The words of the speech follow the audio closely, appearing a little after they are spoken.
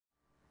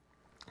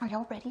Are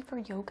y'all ready for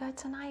yoga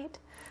tonight?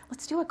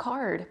 Let's do a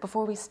card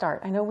before we start.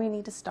 I know we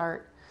need to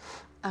start.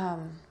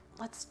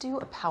 Let's do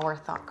a power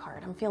thought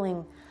card. I'm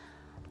feeling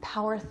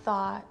power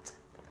thought,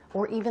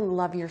 or even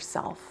love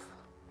yourself.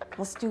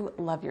 Let's do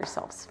love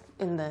yourselves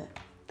in the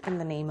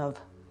name of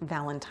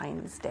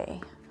Valentine's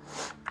Day.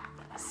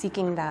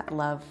 Seeking that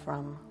love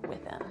from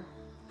within.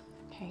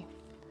 Okay.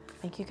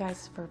 Thank you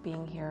guys for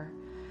being here.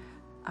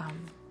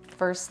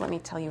 First, let me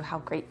tell you how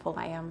grateful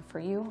I am for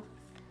you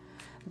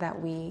that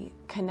we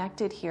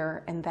connected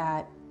here, and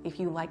that if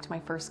you liked my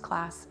first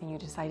class and you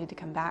decided to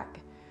come back,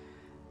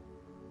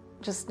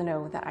 just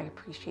know that I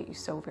appreciate you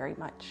so very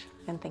much,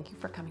 and thank you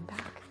for coming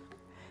back.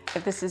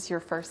 If this is your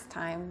first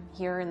time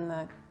here in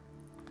the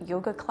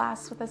yoga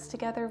class with us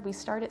together, we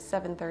start at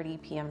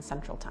 7:30 p.m.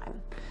 Central Time.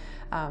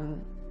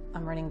 I'm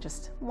running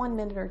just 1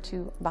 minute or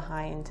two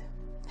behind,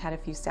 had a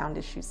few sound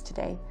issues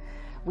today.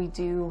 We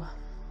do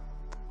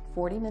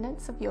 40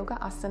 minutes of yoga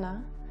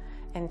asana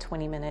and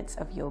 20 minutes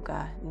of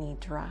yoga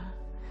nidra.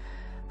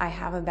 I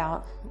have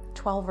about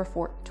 12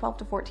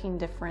 to 14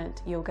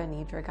 different yoga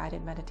nidra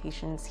guided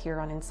meditations here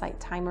on Insight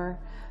Timer.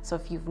 So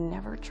if you've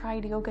never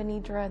tried yoga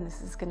nidra and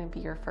this is going to be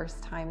your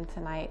first time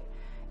tonight,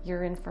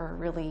 you're in for a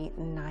really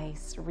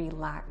nice,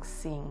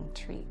 relaxing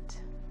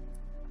treat.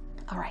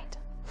 All right.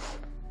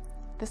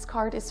 This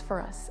card is for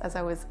us. As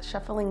I was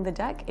shuffling the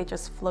deck, it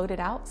just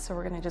floated out. So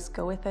we're going to just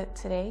go with it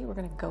today. We're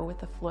going to go with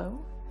the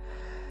flow.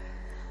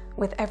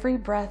 With every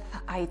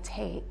breath I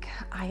take,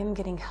 I am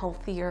getting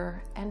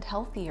healthier and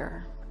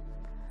healthier.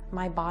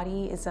 My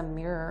body is a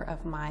mirror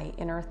of my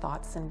inner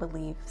thoughts and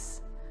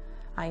beliefs.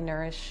 I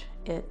nourish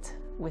it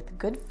with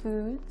good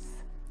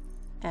foods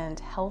and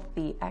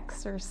healthy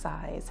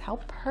exercise. How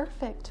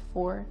perfect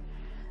for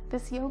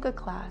this yoga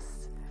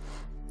class.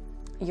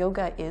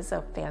 Yoga is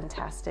a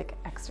fantastic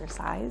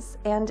exercise,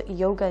 and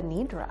Yoga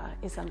Nidra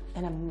is an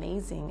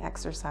amazing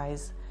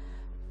exercise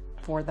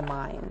for the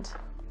mind.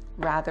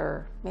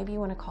 Rather, maybe you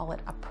want to call it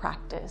a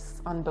practice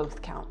on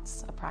both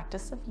counts. A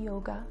practice of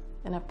yoga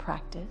and a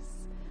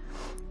practice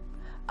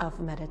of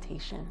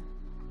meditation.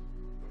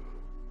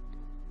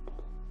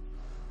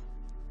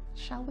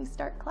 Shall we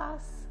start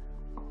class?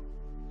 All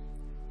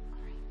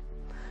right.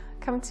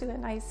 Come to a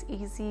nice,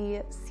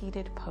 easy,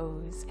 seated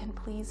pose, and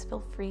please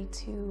feel free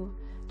to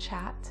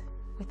chat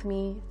with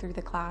me through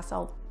the class.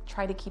 I'll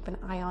try to keep an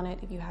eye on it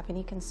if you have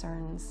any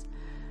concerns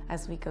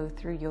as we go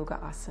through yoga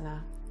asana.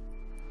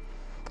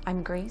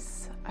 I'm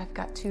Grace. I've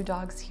got 2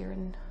 dogs here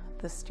in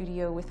the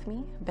studio with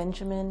me,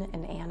 Benjamin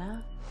and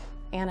Anna.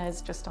 Anna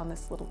is just on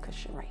this little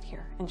cushion right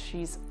here, and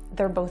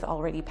they're both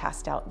already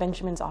passed out.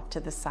 Benjamin's off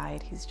to the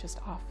side. He's just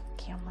off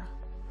camera.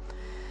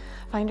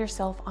 Find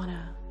yourself on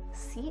a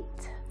seat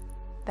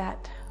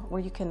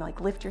where you can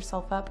lift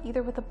yourself up,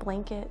 either with a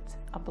blanket,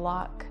 a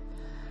block,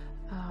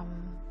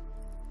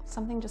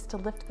 something just to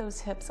lift those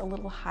hips a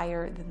little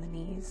higher than the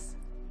knees.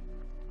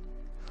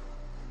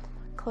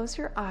 Close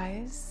your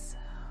eyes.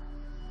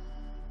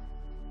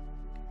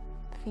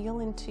 Feel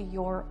into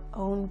your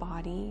own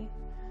body.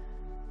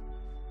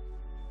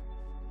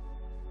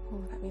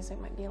 Oh, that music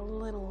might be a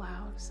little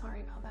loud. Sorry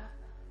about that.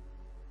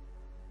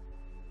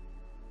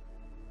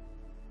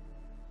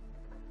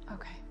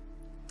 Okay.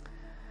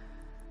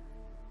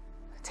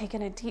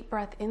 Taking a deep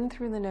breath in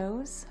through the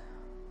nose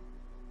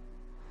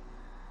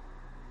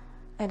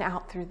and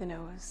out through the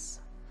nose.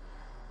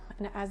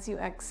 And as you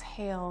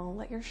exhale,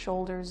 let your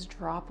shoulders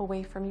drop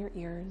away from your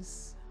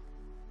ears.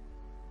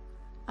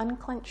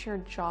 Unclench your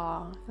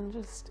jaw and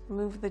just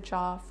move the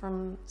jaw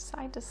from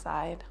side to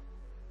side.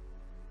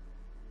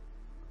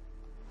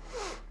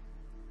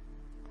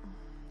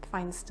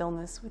 Find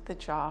stillness with the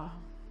jaw.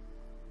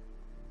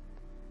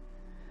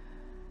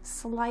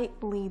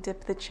 Slightly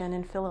dip the chin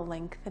and feel a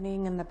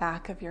lengthening in the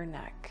back of your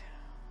neck.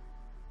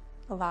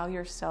 Allow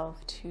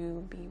yourself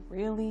to be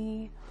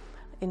really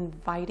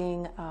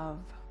inviting of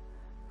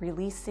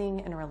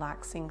releasing and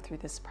relaxing through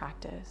this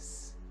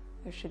practice.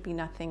 There should be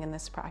nothing in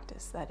this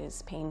practice that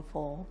is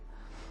painful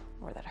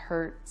or that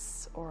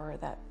hurts or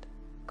that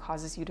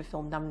causes you to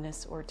feel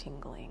numbness or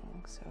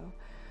tingling. So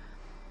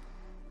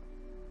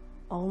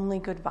only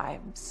good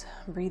vibes.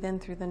 Breathe in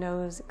through the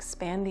nose,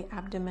 expand the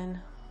abdomen,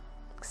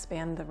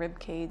 expand the rib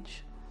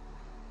cage,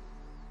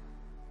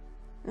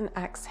 and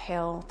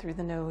exhale through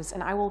the nose.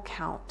 And I will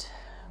count.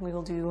 We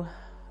will do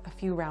a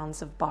few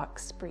rounds of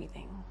box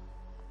breathing.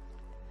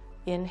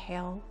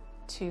 Inhale,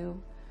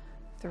 2,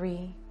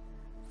 3,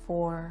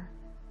 4,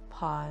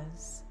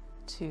 pause,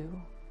 2,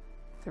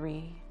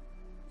 3,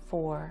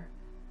 4,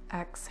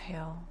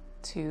 exhale,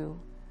 2,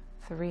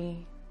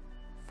 3,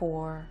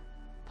 4,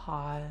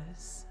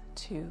 pause,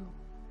 2,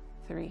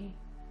 3,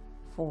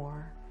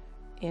 4,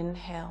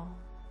 inhale,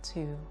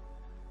 2,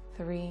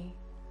 3,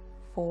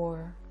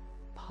 4,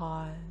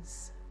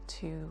 pause,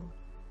 2,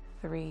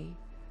 3,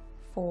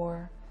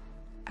 4,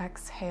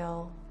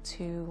 exhale,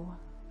 2,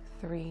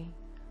 3,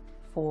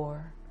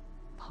 4,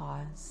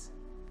 pause,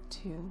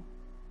 2,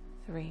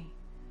 3,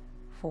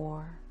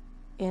 4,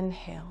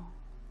 inhale,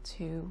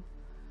 2,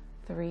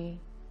 3,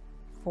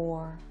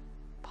 4,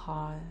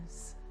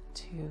 pause,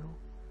 2,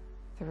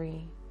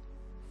 3,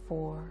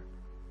 4.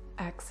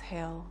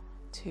 Exhale,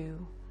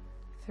 2,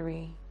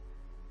 3,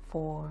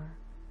 4.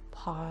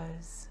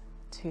 Pause,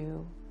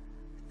 2,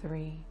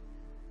 3,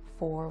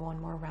 4. One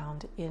more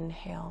round.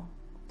 Inhale,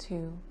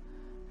 2,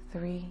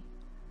 3,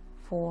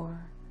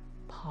 4.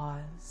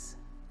 Pause,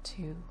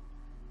 2,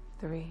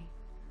 3,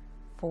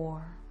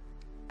 4.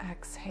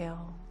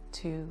 Exhale,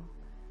 2,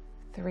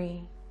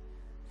 3,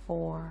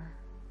 4.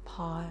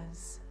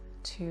 Pause,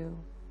 2,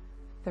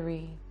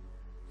 3,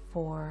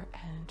 4.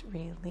 And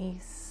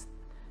release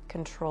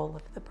control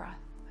of the breath.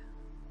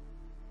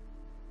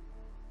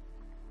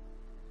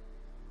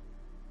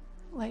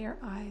 Let your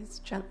eyes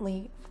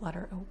gently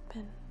flutter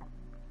open.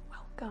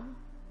 Welcome.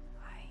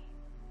 Hi.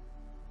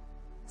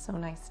 So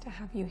nice to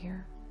have you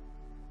here.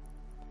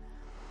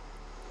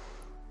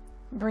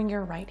 Bring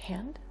your right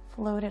hand,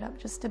 float it up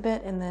just a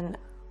bit, and then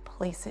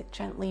place it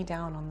gently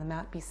down on the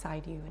mat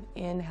beside you. And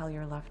inhale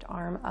your left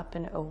arm up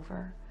and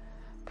over.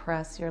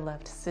 Press your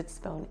left sits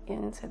bone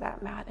into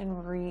that mat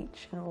and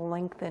reach and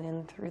lengthen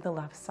in through the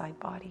left side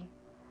body.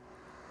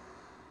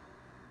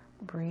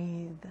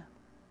 Breathe.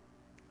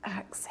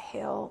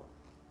 Exhale.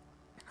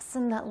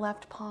 Send that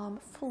left palm,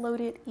 float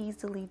it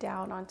easily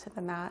down onto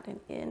the mat, and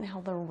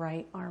inhale the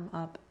right arm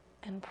up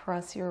and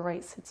press your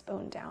right sits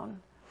bone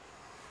down.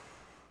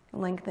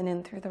 Lengthen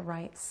in through the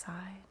right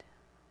side.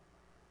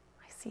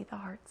 I see the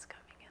hearts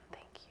coming in.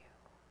 Thank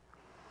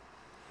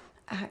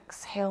you.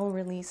 Exhale,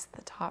 release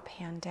the top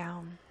hand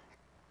down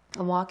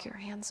and walk your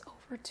hands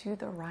over to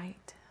the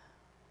right.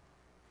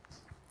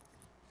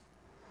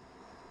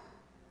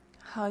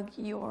 Hug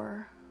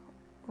your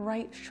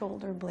right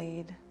shoulder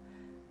blade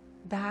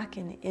back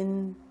and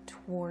in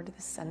toward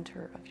the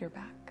center of your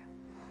back.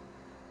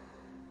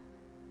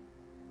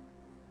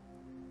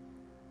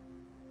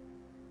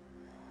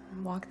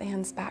 Walk the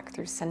hands back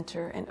through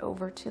center and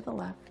over to the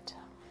left.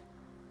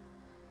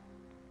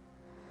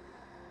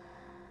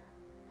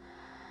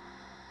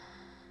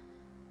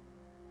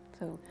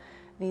 So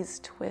these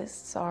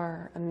twists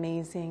are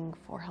amazing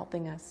for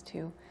helping us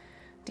to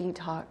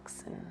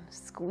detox and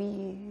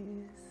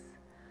squeeze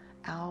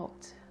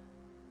out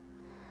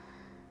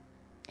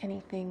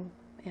anything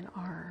in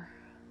our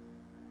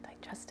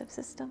digestive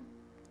system.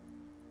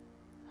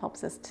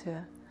 Helps us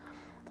to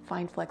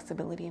find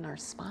flexibility in our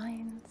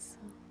spines.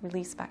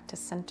 Release back to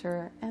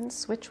center and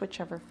switch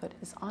whichever foot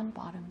is on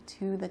bottom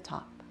to the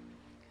top.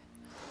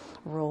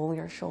 Roll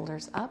your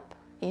shoulders up,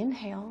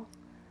 inhale,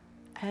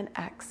 and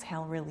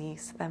exhale,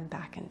 release them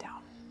back and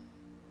down.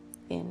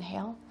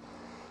 Inhale,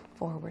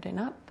 forward and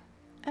up,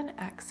 and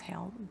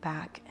exhale,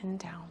 back and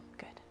down.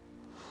 Good.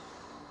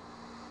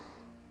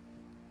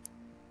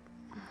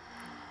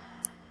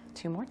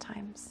 2 more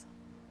times.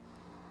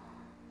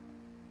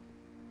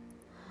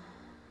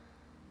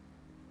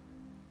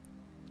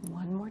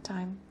 One more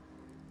time.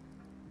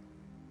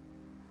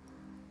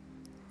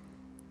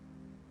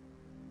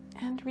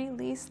 And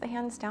release the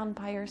hands down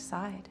by your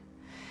side.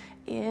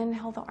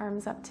 Inhale the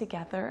arms up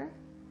together.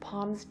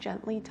 Palms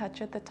gently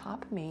touch at the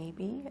top,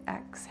 maybe.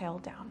 Exhale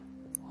down.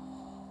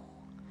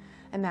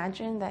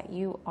 Imagine that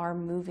you are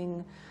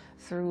moving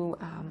through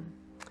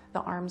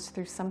the arms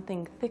through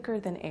something thicker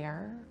than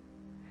air.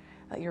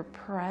 That you're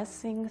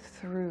pressing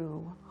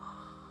through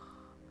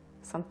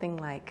something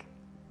like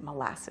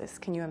molasses.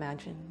 Can you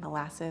imagine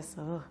molasses?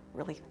 Ugh,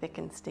 really thick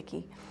and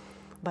sticky.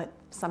 But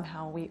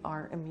somehow we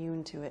are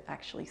immune to it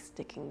actually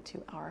sticking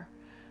to our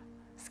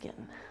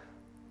skin.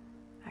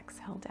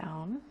 Exhale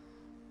down.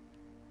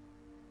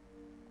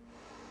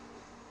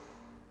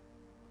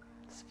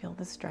 Just feel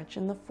the stretch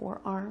in the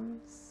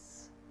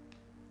forearms.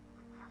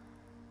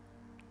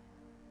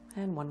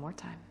 And one more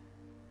time.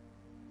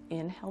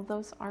 Inhale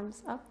those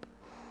arms up.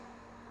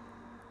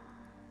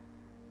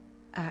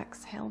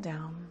 Exhale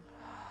down.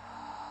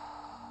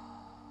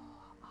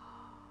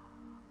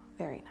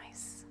 Very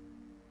nice.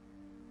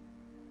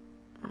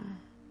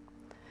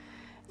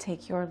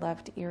 Take your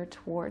left ear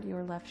toward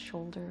your left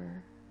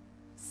shoulder.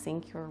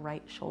 Sink your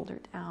right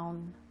shoulder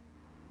down.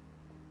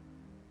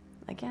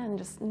 Again,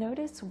 just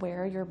notice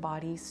where your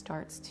body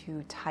starts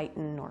to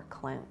tighten or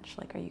clench.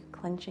 Like, are you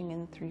clenching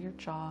in through your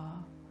jaw?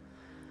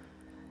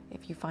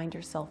 If you find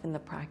yourself in the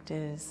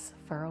practice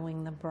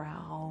furrowing the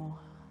brow,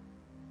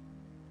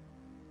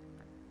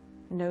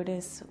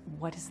 notice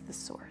what is the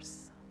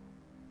source.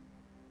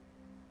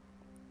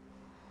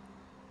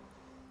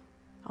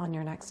 On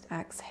your next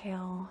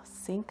exhale,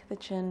 sink the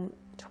chin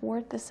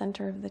toward the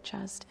center of the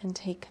chest and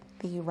take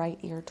the right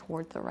ear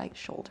toward the right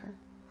shoulder.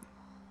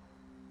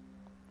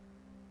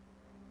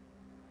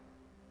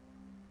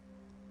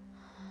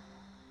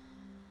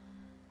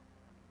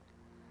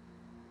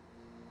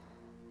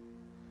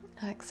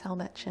 Exhale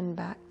that chin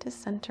back to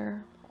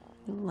center,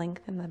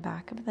 lengthen the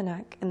back of the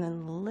neck, and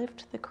then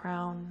lift the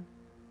crown.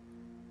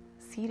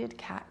 Seated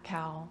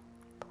cat-cow,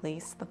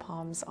 place the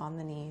palms on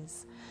the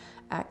knees.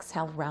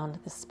 Exhale, round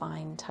the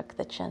spine, tuck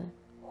the chin.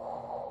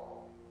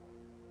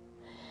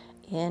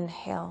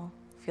 Inhale,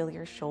 feel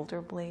your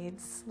shoulder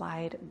blades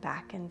slide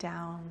back and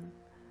down.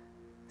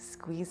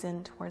 Squeeze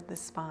in toward the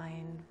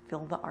spine,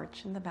 feel the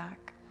arch in the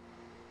back.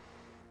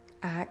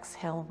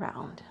 Exhale,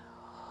 round.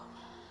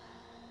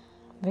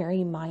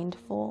 Very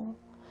mindful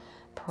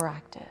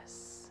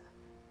practice.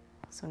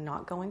 So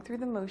not going through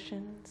the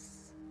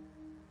motions.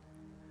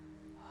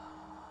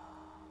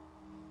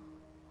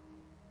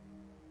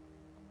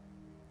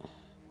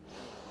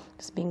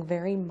 Just being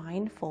very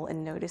mindful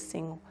and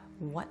noticing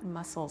what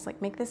muscles,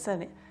 like make this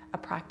a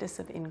practice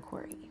of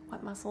inquiry.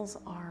 What muscles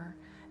are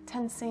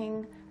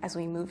tensing as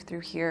we move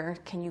through here?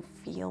 Can you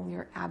feel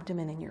your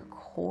abdomen and your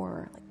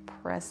core like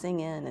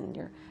pressing in, and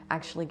you're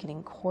actually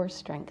getting core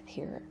strength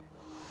here?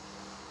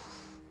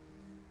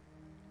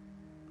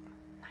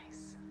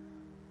 Nice.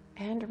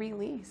 And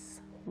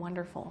release.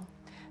 Wonderful.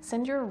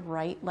 Send your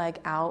right leg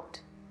out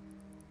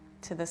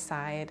to the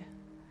side.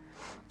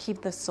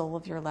 Keep the sole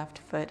of your left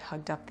foot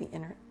hugged up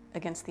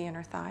against the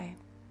inner thigh.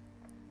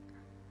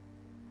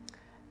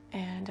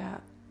 And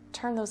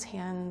turn those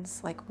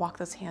hands, like walk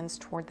those hands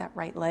toward that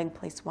right leg.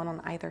 Place one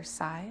on either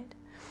side.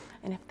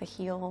 And if the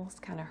heel's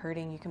kind of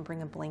hurting, you can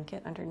bring a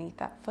blanket underneath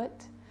that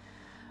foot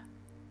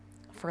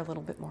for a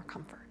little bit more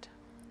comfort.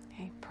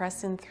 Okay,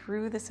 press in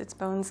through the sits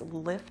bones,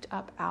 lift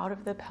up out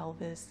of the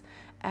pelvis.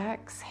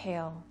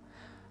 Exhale,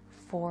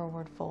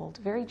 forward fold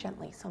very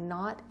gently. So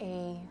not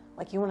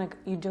like you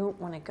don't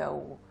want to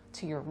go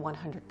to your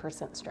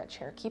 100% stretch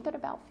here. Keep it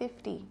about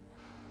 50.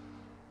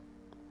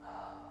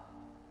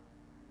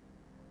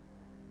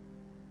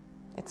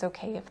 It's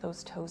okay if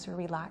those toes are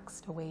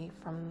relaxed away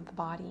from the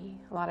body.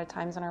 A lot of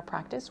times in our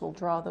practice, we'll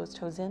draw those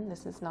toes in.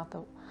 This is not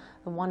the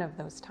one of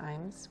those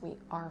times. We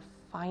are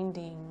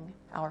finding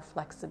our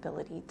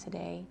flexibility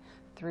today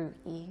through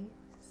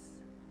ease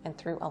and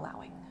through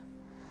allowing.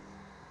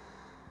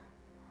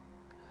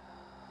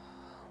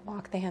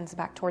 Walk the hands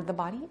back toward the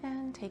body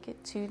and take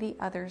it to the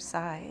other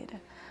side.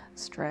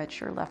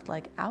 Stretch your left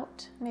leg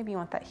out. Maybe you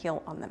want that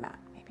heel on the mat.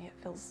 Maybe it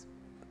feels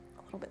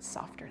a little bit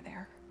softer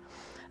there.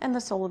 And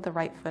the sole of the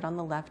right foot on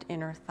the left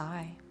inner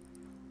thigh.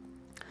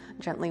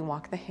 Gently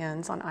walk the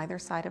hands on either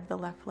side of the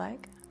left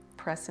leg.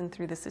 Press in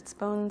through the sits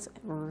bones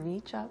and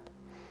reach up.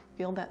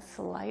 Feel that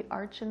slight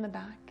arch in the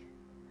back,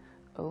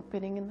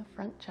 opening in the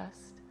front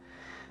chest.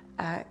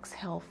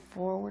 Exhale,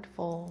 forward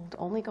fold,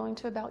 only going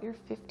to about your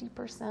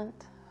 50%.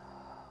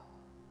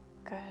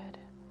 Good.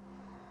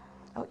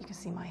 Oh, you can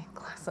see my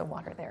glass of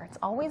water there. It's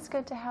always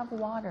good to have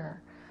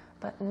water,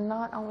 but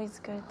not always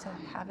good to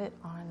have it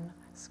on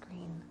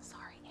screen.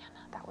 Sorry,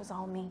 Anna, that was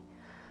all me.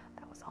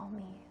 That was all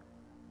me.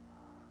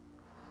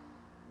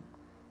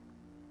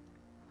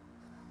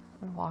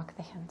 And walk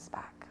the hands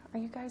back. Are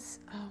you guys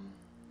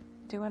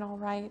doing all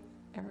right?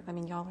 I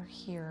mean, y'all are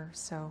here,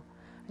 so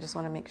I just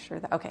want to make sure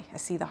that, okay, I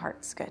see the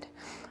hearts, good.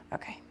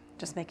 Okay,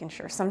 just making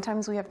sure.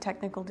 Sometimes we have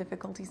technical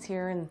difficulties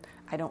here, and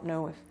I don't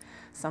know if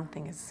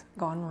something has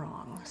gone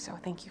wrong. So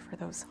thank you for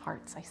those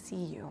hearts. I see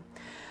you.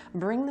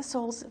 Bring the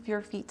soles of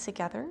your feet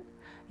together.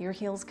 Your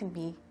heels can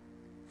be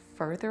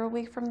further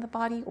away from the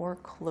body or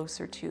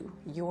closer to.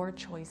 Your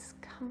choice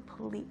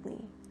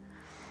completely.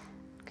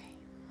 Okay.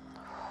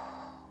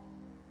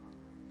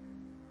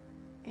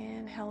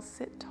 Inhale,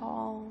 sit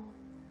tall.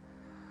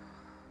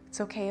 It's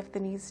okay if the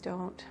knees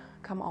don't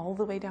come all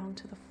the way down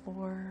to the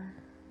floor.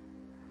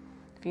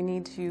 If you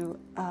need to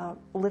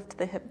lift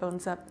the hip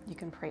bones up, you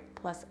can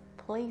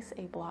place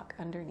a block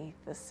underneath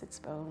the sits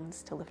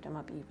bones to lift them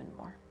up even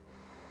more.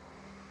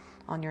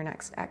 On your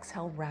next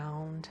exhale,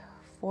 round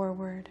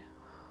forward.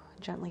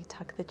 Gently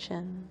tuck the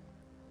chin.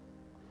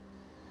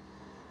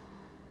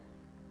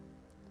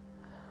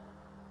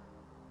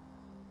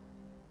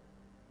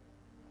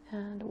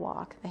 And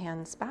walk the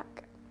hands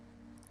back.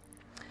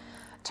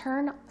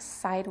 Turn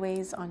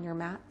sideways on your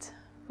mat.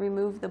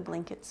 Remove the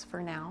blankets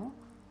for now.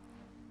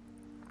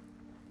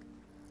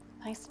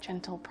 Nice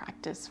gentle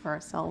practice for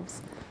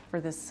ourselves for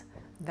this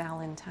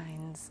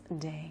Valentine's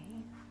Day.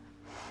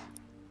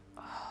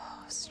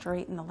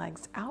 Straighten the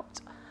legs out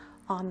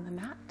on the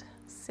mat.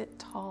 Sit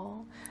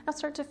tall. Now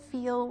start to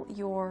feel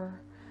your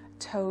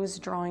toes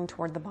drawing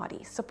toward the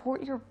body.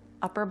 Support your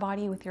upper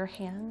body with your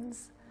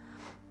hands,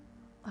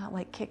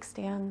 like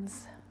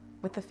kickstands,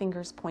 with the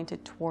fingers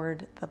pointed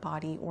toward the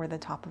body or the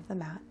top of the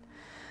mat.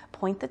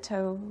 Point the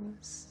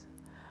toes,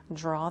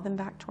 draw them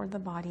back toward the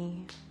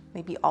body,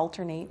 maybe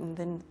alternate, and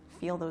then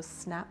feel those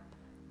snap,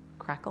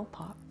 crackle,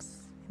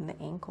 pops in the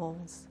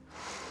ankles.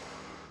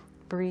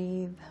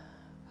 Breathe.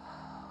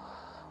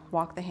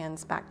 Walk the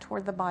hands back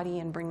toward the body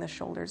and bring the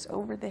shoulders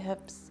over the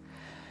hips.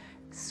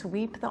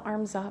 Sweep the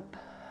arms up.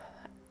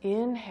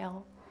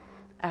 Inhale.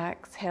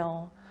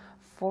 Exhale.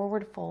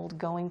 Forward fold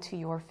going to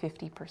your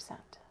 50%.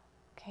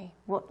 Okay,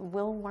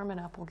 we'll warm it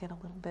up. We'll get a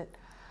little bit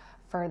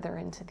further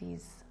into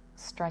these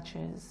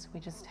stretches. We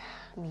just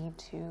need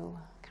to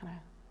kind of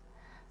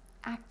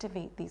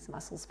activate these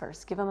muscles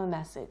first. Give them a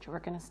message. We're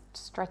going to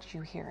stretch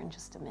you here in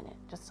just a minute,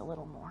 just a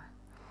little more.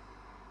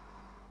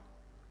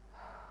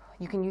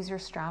 You can use your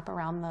strap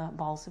around the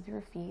balls of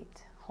your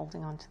feet,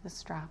 holding onto the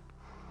strap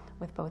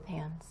with both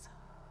hands.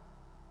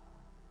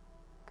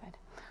 Good.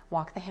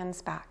 Walk the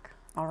hands back.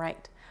 All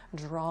right.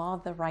 Draw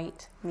the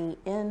right knee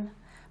in.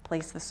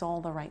 Place the sole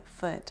of the right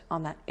foot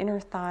on that inner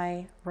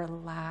thigh.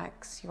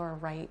 Relax your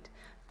right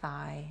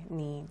thigh,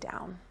 knee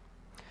down.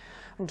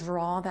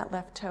 Draw that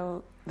left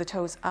toe, the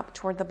toes up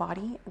toward the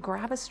body.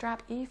 Grab a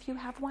strap if you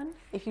have one.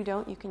 If you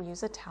don't, you can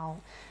use a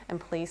towel and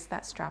place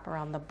that strap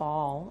around the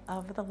ball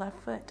of the left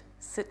foot.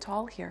 Sit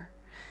tall here.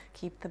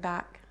 Keep the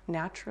back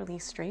naturally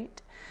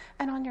straight.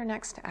 And on your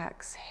next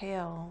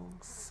exhale,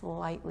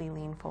 slightly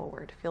lean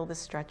forward. Feel the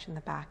stretch in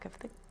the back of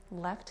the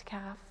left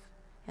calf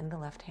and the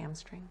left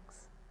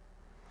hamstrings.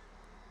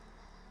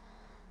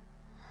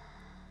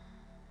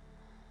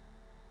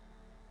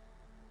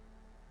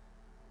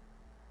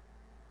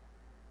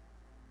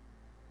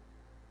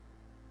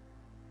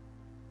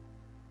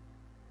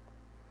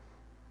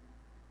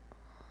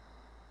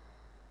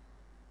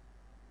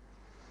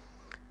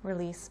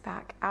 Release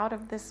back out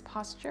of this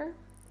posture.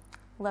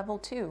 Level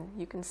 2,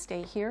 you can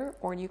stay here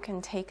or you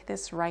can take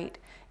this right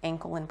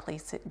ankle and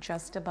place it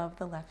just above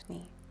the left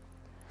knee.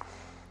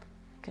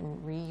 You can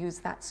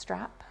reuse that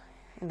strap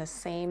in the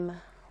same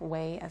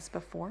way as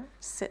before.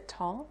 Sit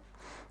tall.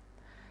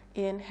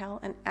 Inhale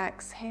and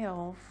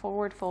exhale,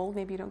 forward fold.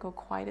 Maybe you don't go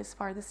quite as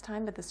far this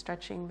time, but the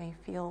stretching may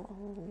feel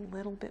a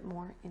little bit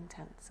more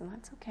intense, and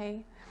that's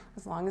okay,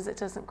 as long as it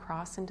doesn't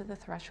cross into the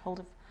threshold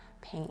of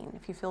pain.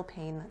 If you feel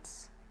pain,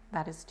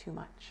 that is too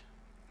much.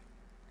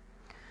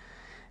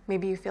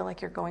 Maybe you feel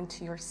like you're going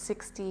to your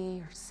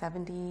 60 or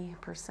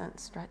 70%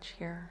 stretch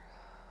here.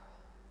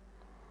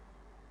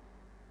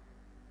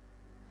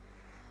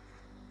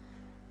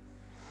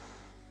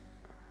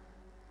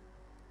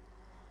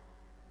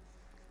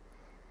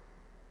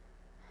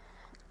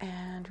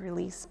 And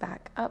release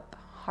back up,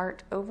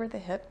 heart over the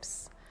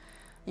hips.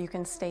 You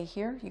can stay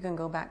here, you can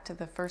go back to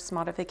the first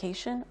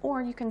modification,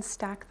 or you can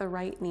stack the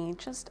right knee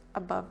just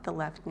above the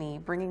left knee,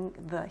 bringing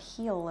the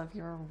heel of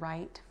your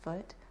right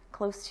foot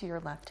close to your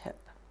left hip.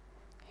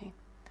 Okay.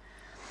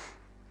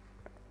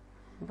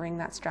 Bring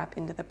that strap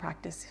into the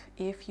practice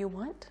if you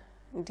want.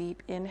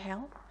 Deep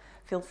inhale.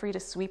 Feel free to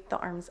sweep the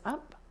arms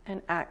up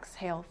and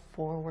exhale,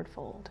 forward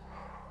fold.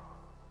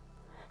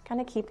 Kind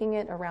of keeping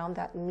it around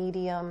that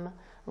medium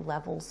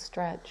level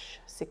stretch,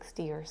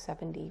 60 or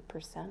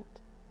 70%.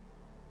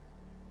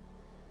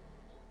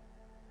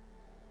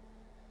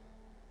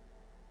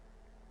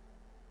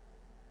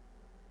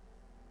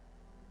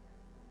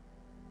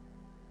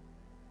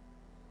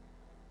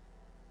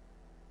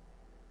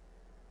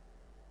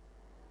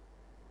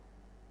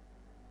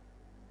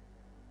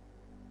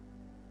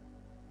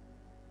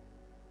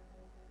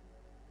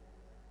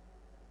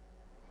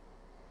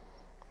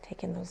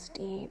 Taking those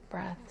deep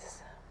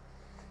breaths.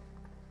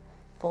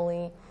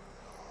 Fully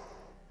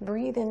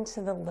breathe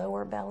into the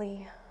lower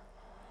belly.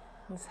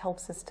 This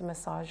helps us to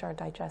massage our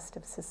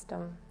digestive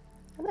system.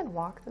 And then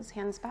walk those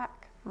hands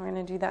back. We're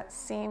going to do that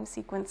same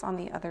sequence on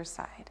the other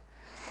side.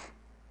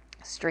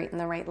 Straighten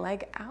the right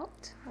leg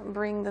out.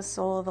 Bring the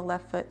sole of the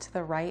left foot to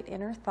the right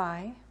inner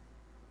thigh.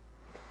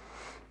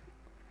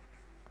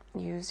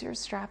 Use your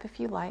strap if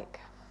you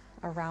like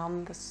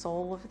around the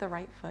sole of the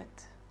right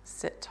foot.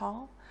 Sit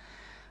tall.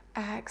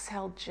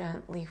 Exhale,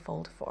 gently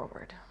fold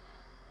forward.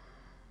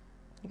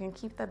 You can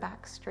keep the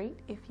back straight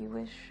if you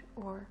wish,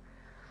 or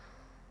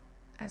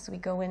as we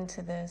go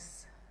into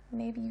this,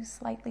 maybe you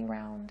slightly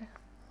round.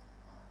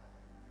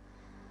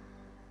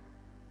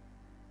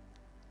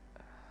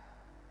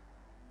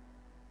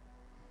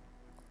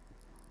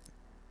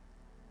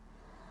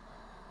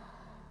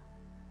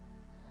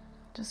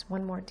 Just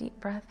one more deep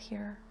breath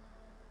here.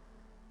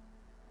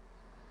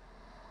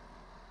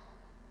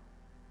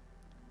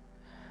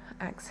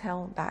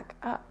 Exhale, back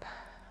up.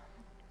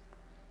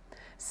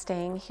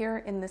 Staying here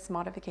in this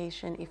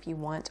modification if you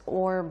want,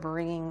 or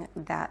bringing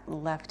that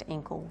left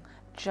ankle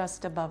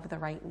just above the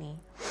right knee.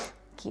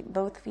 Keep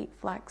both feet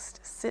flexed.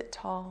 Sit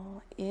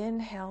tall.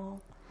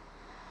 Inhale.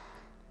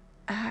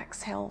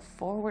 Exhale,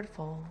 forward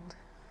fold.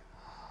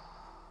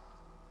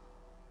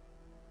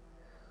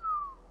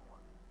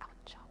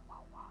 Ouch, man,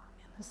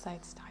 this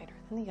side's tighter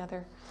than the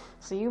other.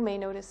 So you may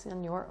notice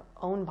in your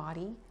own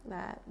body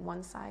that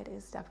one side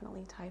is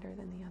definitely tighter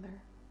than the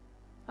other.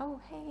 Oh,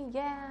 hey,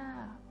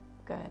 yeah.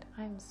 Good.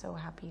 I'm so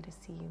happy to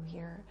see you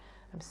here.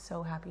 I'm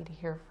so happy to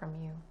hear from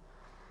you.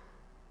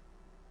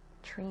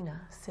 Trina,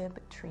 Sib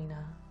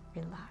Trina,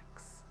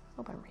 relax.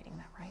 Hope I'm reading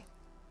that right.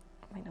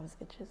 My nose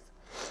itches.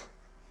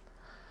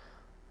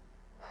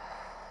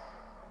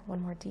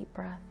 One more deep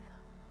breath.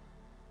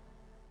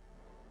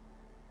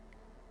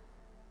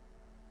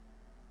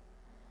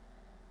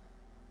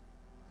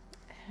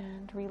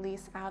 And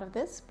release out of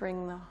this.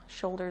 Bring the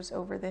shoulders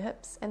over the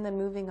hips, and then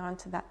moving on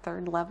to that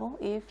third level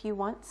if you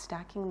want,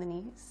 stacking the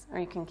knees, or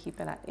you can keep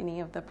it at any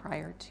of the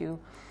prior two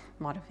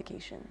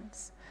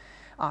modifications.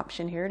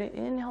 Option here to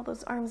inhale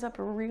those arms up,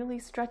 really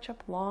stretch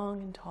up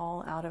long and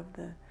tall out of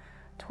the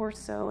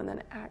torso, and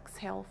then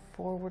exhale,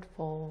 forward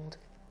fold,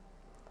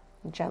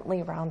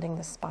 gently rounding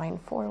the spine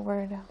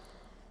forward.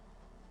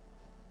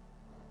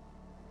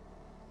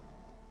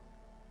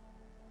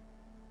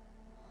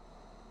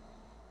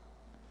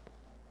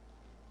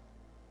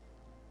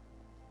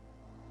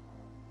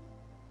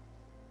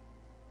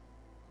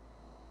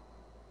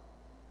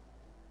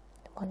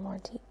 One more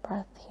deep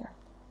breath here.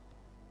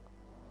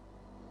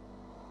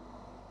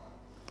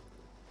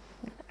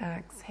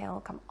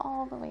 Exhale, come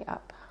all the way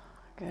up.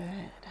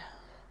 Good.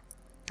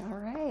 All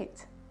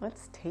right,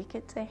 let's take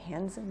it to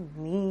hands and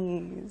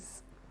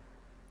knees.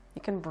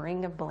 You can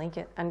bring a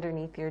blanket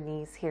underneath your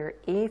knees here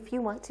if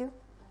you want to.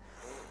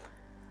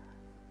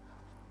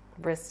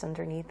 Wrists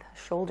underneath,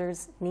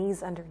 shoulders,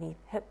 knees underneath,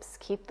 hips.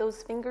 Keep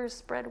those fingers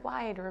spread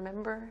wide,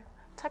 remember?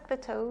 Tuck the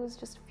toes,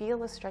 just feel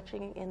the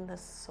stretching in the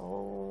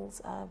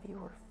soles of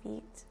your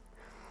feet.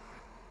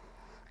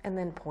 And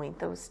then point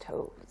those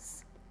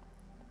toes.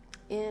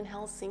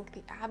 Inhale, sink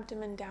the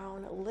abdomen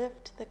down,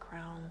 lift the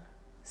crown,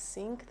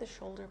 sink the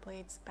shoulder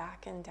blades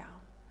back and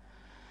down.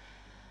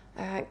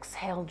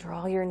 Exhale,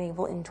 draw your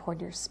navel in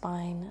toward your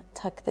spine,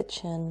 tuck the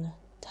chin,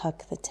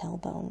 tuck the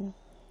tailbone.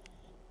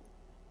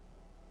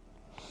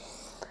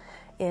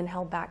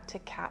 Inhale back to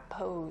cat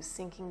pose,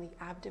 sinking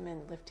the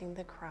abdomen, lifting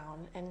the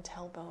crown and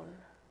tailbone.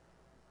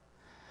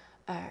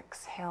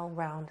 Exhale,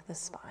 round the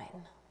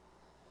spine.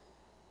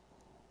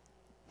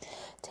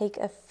 Take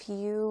a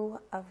few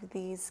of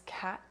these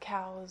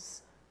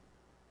cat-cows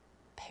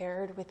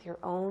paired with your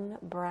own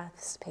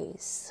breath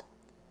space.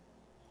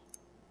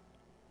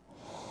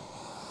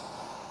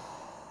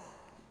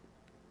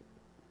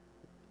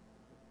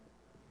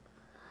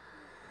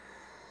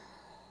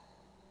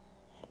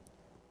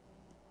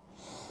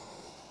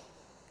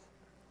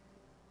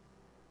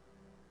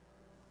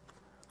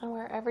 And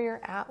wherever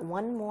you're at,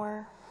 one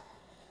more.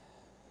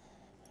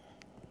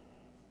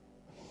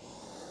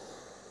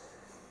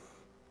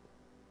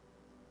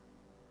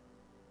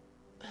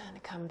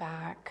 And come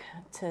back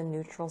to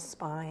neutral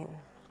spine.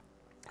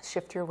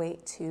 Shift your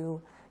weight to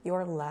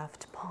your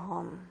left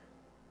palm.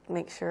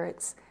 Make sure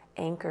it's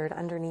anchored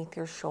underneath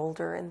your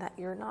shoulder and that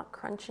you're not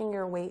crunching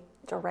your weight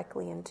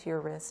directly into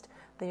your wrist,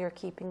 that you're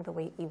keeping the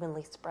weight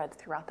evenly spread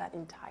throughout that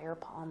entire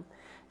palm.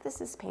 If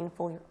this is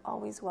painful, you're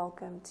always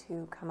welcome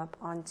to come up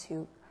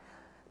onto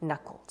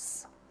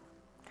knuckles.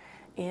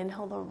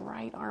 Inhale the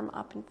right arm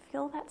up and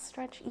feel that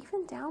stretch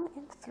even down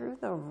and through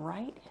the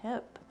right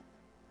hip.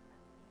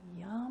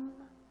 Yum,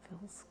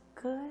 feels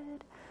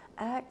good.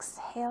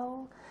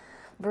 Exhale,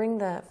 bring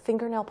the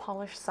fingernail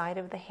polish side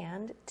of the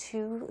hand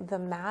to the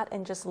mat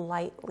and just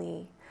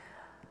lightly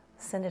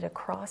send it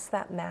across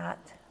that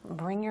mat.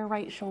 Bring your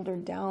right shoulder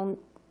down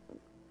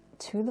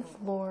to the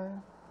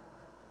floor.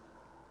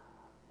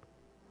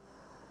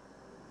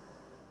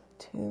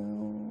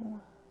 2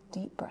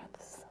 deep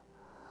breaths.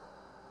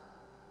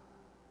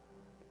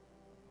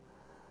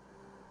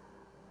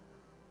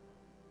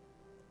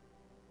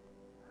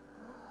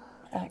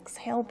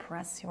 Exhale,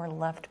 press your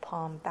left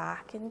palm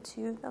back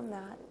into the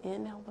mat.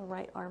 Inhale the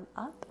right arm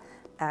up.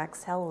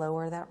 Exhale,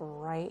 lower that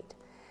right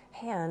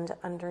hand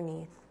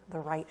underneath the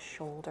right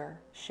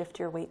shoulder. Shift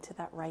your weight to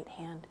that right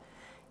hand.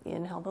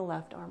 Inhale the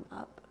left arm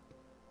up.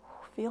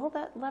 Feel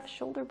that left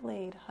shoulder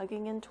blade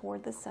hugging in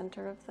toward the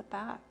center of the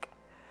back.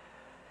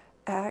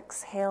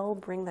 Exhale,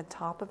 bring the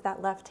top of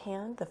that left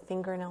hand, the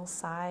fingernail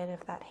side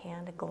of that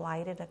hand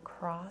glided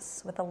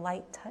across with a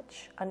light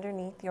touch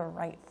underneath your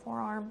right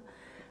forearm.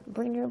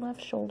 Bring your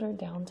left shoulder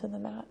down to the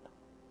mat.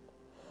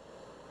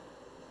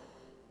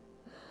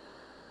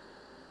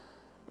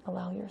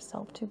 Allow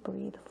yourself to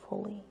breathe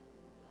fully.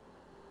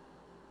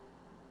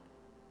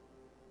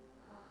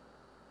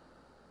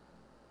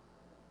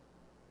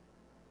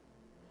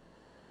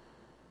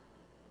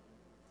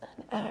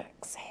 And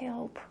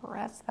exhale,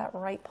 press that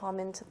right palm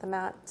into the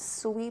mat.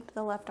 Sweep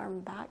the left arm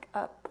back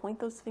up. Point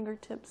those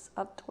fingertips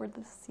up toward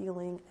the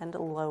ceiling and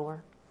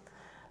lower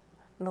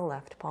the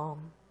left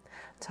palm.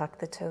 Tuck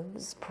the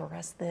toes,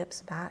 press the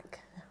hips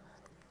back,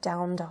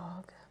 down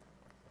dog.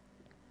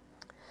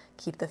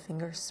 Keep the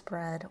fingers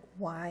spread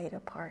wide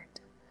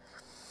apart.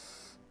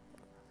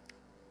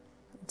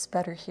 It's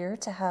better here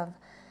to have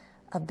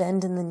a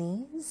bend in the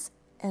knees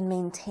and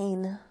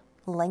maintain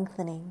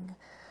lengthening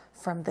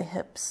from the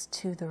hips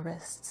to the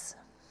wrists.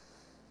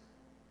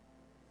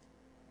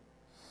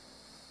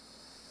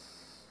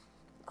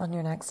 On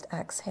your next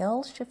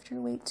exhale, shift your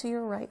weight to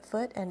your right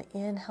foot and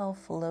inhale,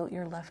 float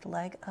your left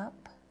leg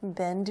up.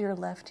 Bend your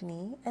left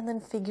knee and then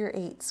figure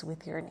eights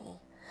with your knee.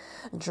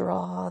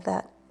 Draw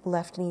that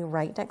left knee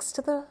right next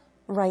to the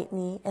right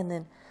knee and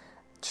then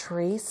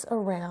trace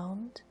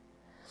around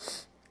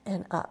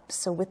and up.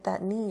 So with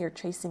that knee, you're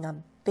tracing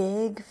a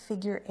big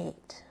figure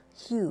eight,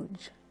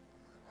 huge.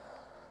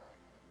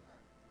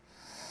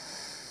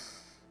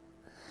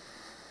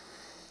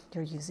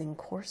 You're using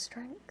core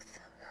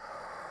strength,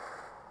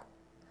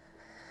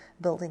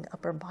 building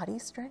upper body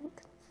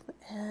strength,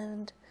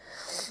 and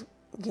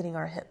getting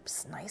our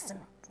hips nice and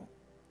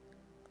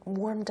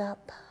warmed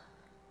up,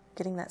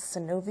 getting that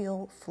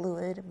synovial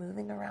fluid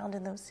moving around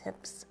in those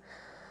hips.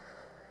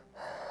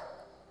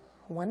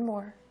 One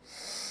more.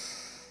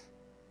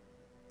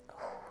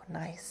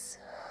 Nice.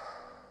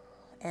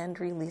 And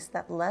release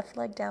that left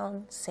leg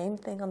down. Same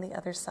thing on the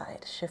other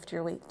side. Shift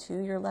your weight to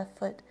your left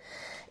foot.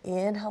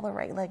 Inhale the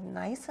right leg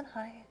nice and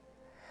high.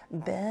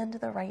 Bend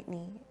the right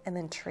knee and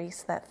then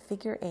trace that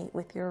figure eight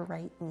with your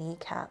right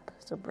kneecap.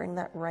 So bring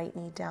that right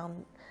knee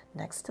down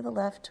next to the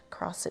left,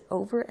 cross it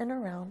over and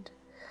around.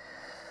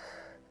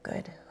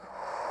 Good.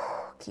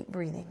 Keep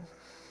breathing.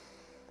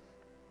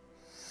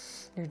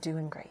 You're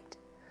doing great.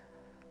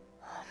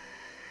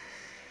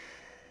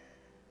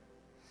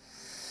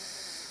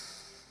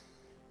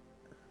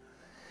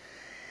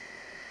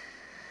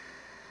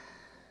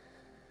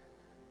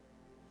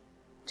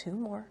 Two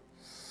more.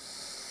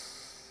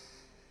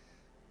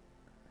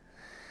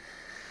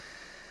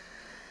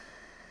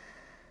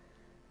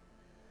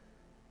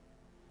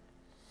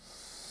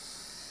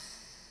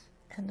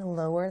 And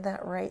lower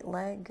that right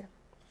leg.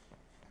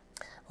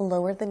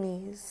 Lower the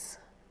knees.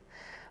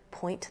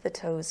 Point to the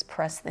toes.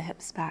 Press the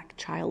hips back.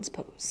 Child's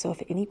pose. So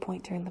if at any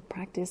point during the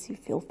practice you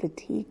feel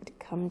fatigued,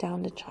 come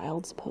down to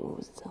child's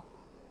pose.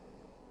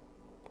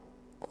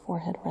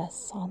 Forehead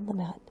rests on the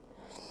mat.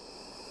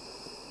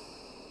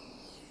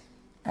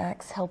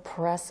 Exhale,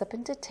 press up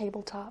into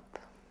tabletop.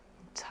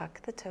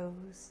 Tuck the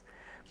toes.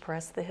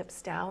 Press the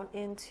hips down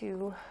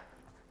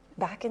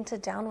back into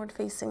downward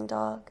facing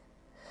dog.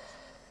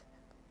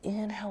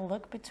 Inhale,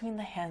 look between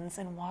the hands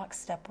and walk,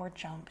 step, or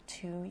jump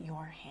to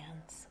your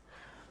hands.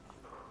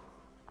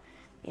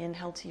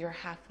 Inhale to your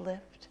half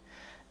lift.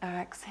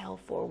 Exhale,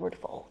 forward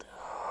fold.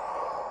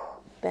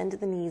 Bend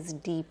the knees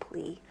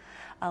deeply.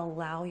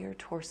 Allow your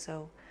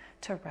torso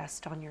to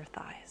rest on your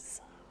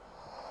thighs.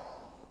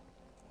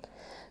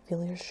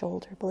 Feel your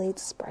shoulder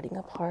blades spreading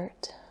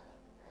apart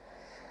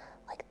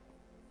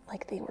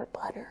like they were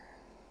butter.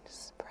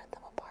 Just spread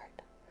them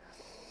apart.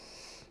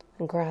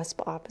 And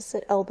grasp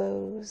opposite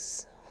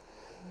elbows.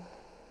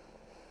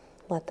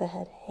 Let the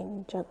head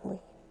hang gently.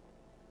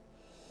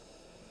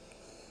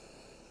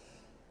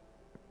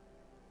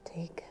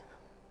 Take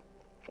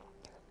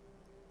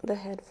the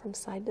head from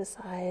side to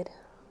side,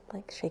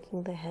 like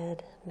shaking the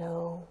head,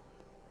 no.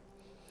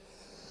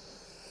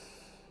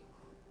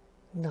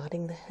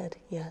 Nodding the head,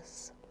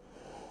 yes.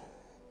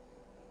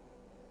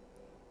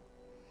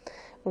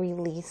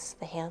 Release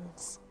the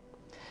hands.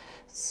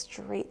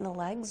 Straighten the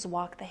legs,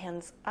 walk the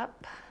hands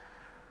up.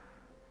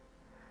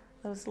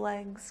 Those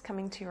legs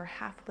coming to your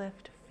half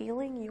lift,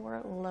 feeling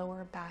your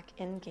lower back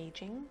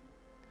engaging.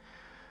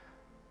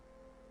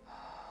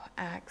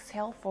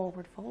 Exhale,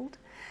 forward fold.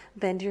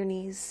 Bend your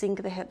knees,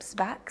 sink the hips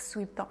back,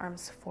 sweep the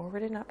arms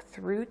forward and up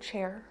through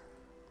chair.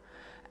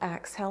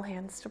 Exhale,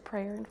 hands to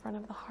prayer in front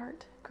of the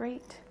heart.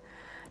 Great.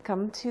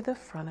 Come to the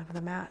front of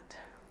the mat.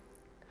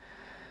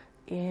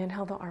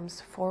 Inhale the arms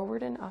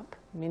forward and up,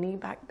 mini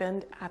back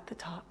bend at the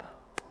top.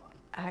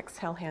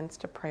 Exhale, hands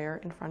to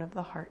prayer in front of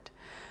the heart.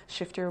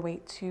 Shift your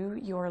weight to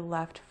your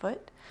left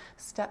foot.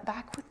 Step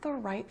back with the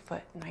right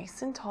foot,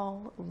 nice and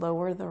tall.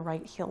 Lower the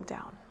right heel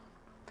down.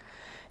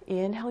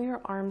 Inhale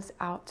your arms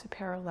out to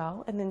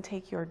parallel and then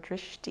take your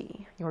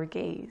drishti, your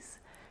gaze,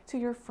 to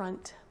your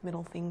front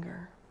middle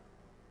finger.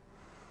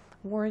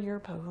 Warrior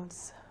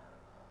pose.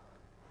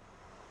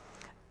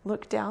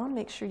 Look down,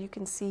 make sure you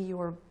can see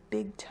your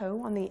big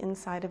toe on the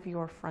inside of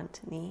your front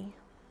knee.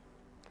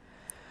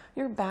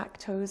 Your back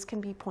toes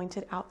can be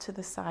pointed out to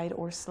the side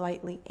or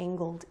slightly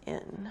angled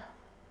in.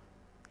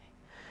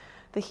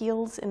 The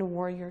heels in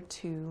Warrior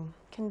 2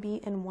 can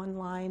be in one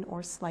line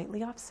or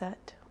slightly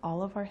offset.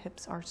 All of our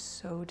hips are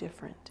so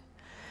different.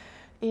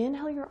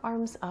 Inhale your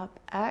arms up.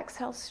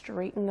 Exhale,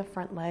 straighten the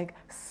front leg.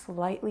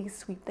 Slightly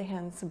sweep the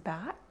hands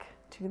back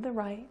to the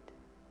right.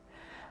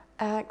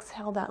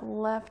 Exhale that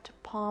left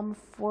palm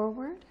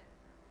forward.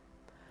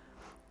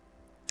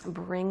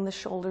 Bring the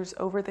shoulders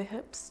over the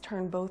hips.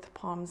 Turn both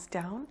palms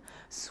down.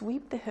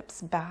 Sweep the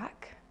hips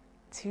back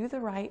to the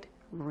right.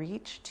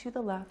 Reach to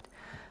the left.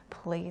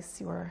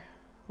 Place your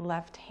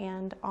left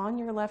hand on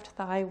your left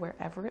thigh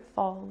wherever it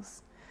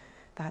falls.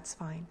 That's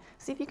fine.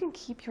 See if you can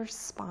keep your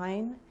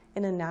spine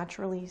in a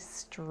naturally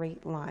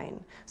straight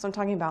line. So I'm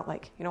talking about,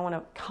 like, you don't want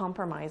to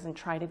compromise and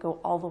try to go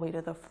all the way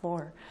to the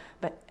floor,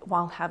 but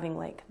while having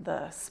like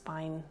the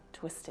spine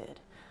twisted.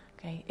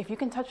 Okay, if you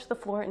can touch the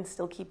floor and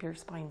still keep your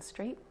spine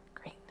straight,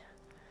 great.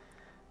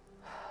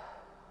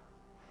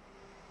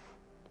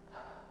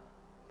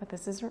 But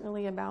this isn't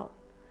really about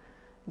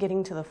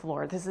getting to the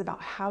floor. This is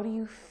about how do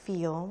you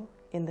feel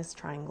in this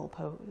triangle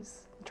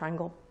pose.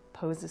 Triangle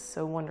pose is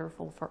so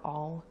wonderful for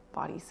all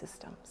body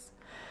systems.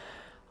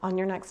 On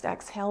your next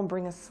exhale,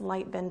 bring a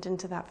slight bend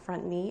into that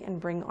front knee and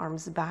bring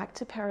arms back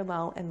to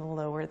parallel and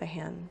lower the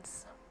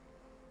hands.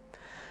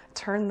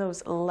 Turn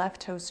those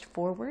left toes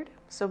forward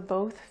so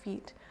both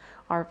feet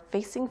are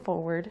facing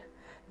forward.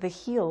 The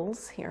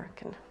heels, here, I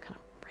can kind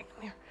of bring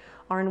them here,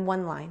 are in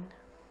one line.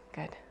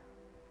 Good.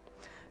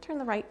 Turn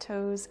the right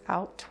toes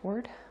out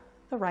toward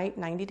the right,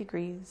 90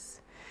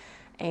 degrees.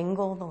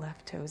 Angle the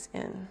left toes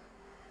in.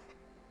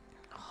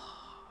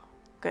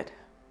 Good.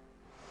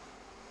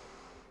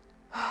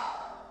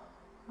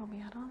 I'll be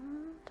out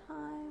on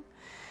time.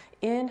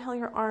 Inhale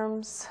your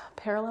arms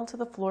parallel to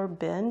the floor,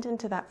 bend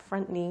into that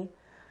front knee,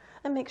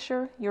 and make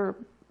sure your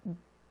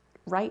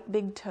right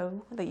big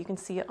toe, that you can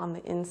see it on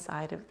the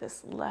inside of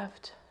this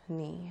left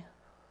knee.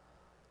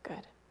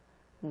 Good.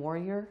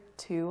 Warrior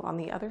 2 on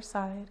the other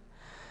side.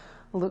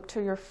 Look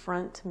to your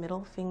front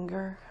middle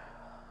finger.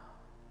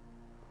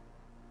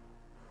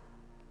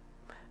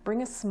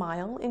 Bring a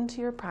smile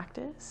into your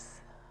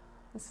practice.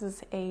 This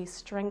is a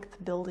strength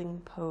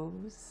building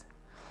pose.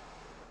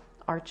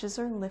 Arches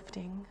are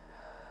lifting.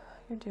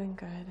 You're doing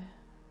good.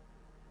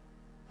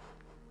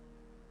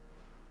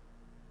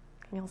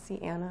 And you'll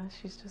see Anna,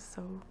 she's just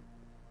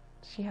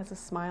she has a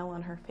smile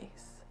on her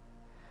face.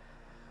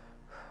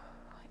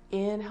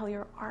 Inhale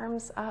your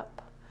arms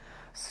up,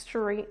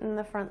 straighten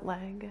the front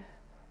leg.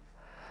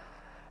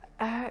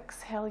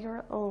 Exhale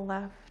your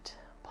left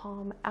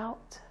palm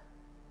out.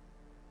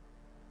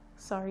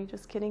 Sorry,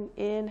 just kidding.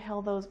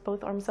 Inhale those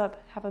both arms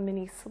up, have a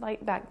mini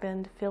slight back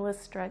bend, feel a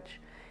stretch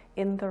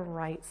in the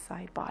right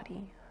side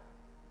body.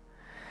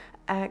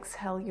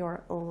 Exhale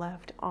your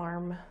left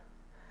arm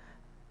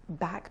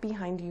back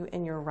behind you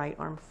and your right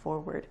arm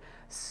forward.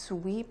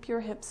 Sweep your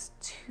hips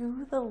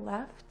to the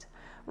left,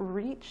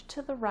 reach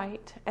to the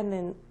right, and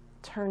then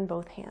turn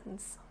both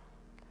hands.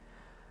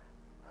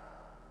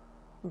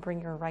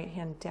 Bring your right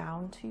hand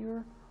down to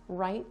your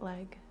right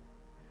leg.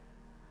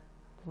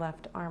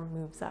 Left arm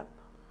moves up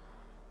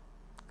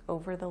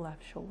over the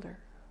left shoulder.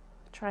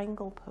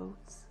 Triangle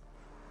pose.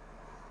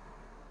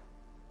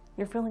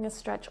 You're feeling a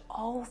stretch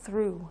all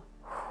through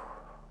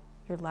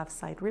your left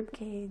side rib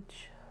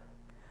cage,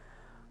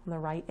 on the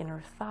right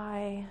inner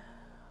thigh.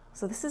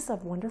 So this is a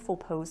wonderful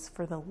pose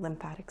for the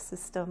lymphatic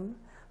system,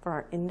 for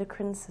our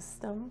endocrine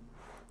system,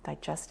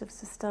 digestive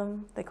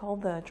system. They call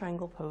the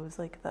triangle pose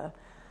like the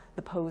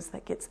pose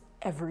that gets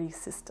every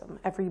system,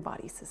 every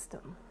body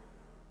system.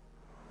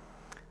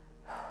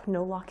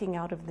 No locking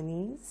out of the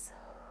knees.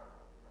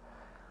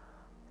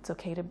 It's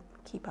okay to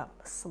keep up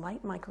a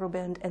slight micro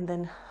bend and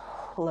then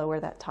lower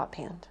that top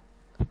hand.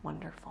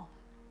 Wonderful.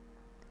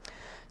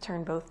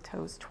 Turn both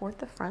toes toward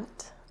the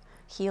front.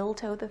 Heel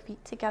toe the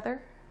feet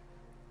together.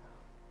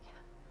 Yeah.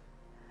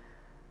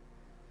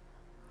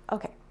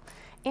 Okay,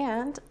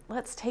 and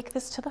let's take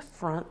this to the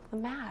front of the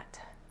mat.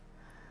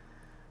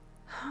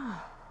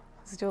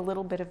 Let's do a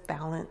little bit of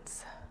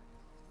balance,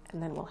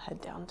 and then we'll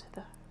head down to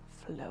the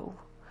flow.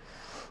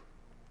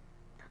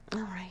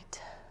 All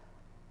right.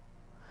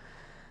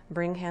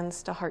 Bring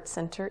hands to heart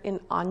center in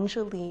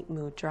Anjali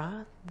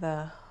Mudra,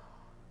 the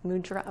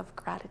mudra of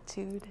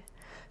gratitude.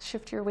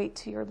 Shift your weight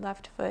to your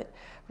left foot.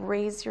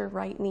 Raise your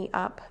right knee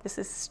up. This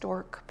is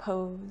stork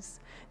pose.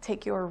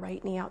 Take your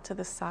right knee out to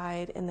the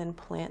side and then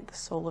plant the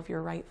sole of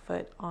your right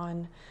foot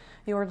on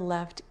your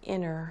left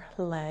inner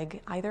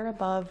leg, either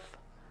above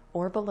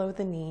or below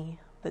the knee.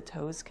 The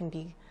toes can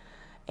be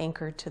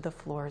anchored to the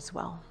floor as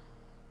well.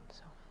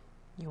 So,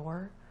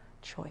 your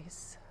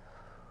choice.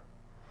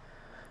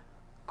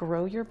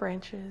 Grow your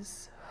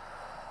branches.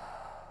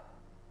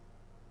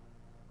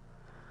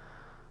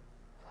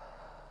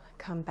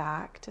 Come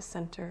back to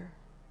center.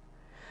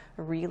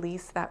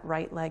 Release that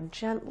right leg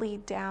gently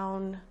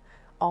down,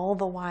 all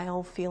the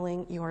while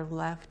feeling your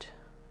left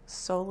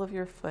sole of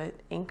your foot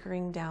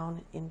anchoring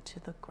down into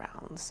the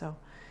ground. So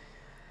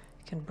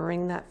you can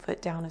bring that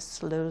foot down as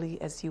slowly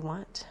as you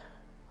want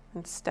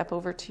and step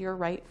over to your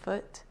right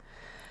foot.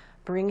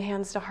 Bring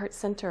hands to heart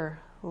center.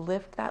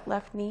 Lift that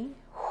left knee.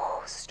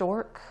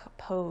 Stork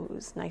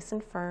pose, nice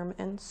and firm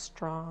and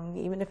strong.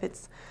 Even if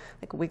it's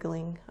like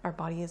wiggling, our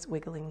body is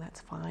wiggling, that's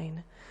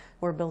fine.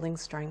 We're building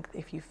strength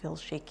if you feel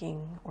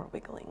shaking or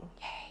wiggling.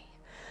 Yay.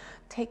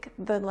 Take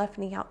the left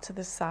knee out to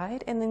the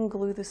side and then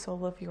glue the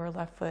sole of your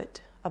left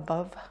foot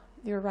above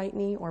your right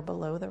knee or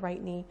below the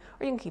right knee,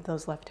 or you can keep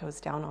those left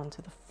toes down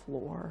onto the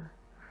floor.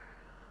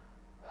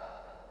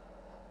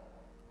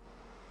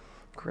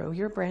 Grow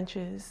your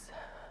branches.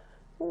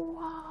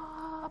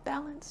 Wow,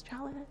 balance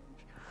challenge.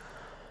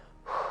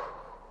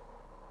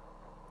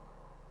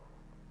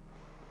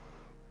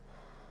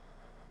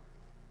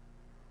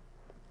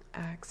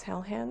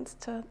 Exhale, hands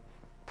to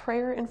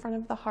prayer in front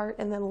of the heart,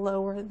 and then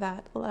lower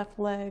that left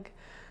leg.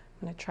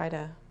 I'm going to try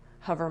to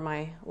hover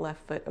my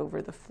left foot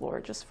over the floor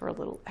just for a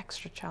little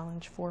extra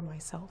challenge for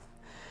myself.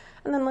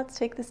 And then let's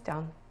take this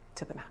down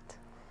to the mat.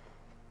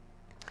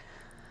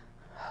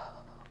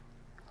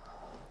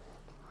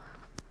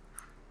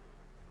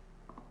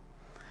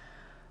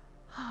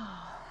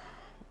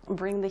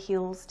 Bring the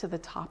heels to the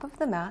top of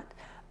the mat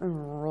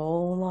and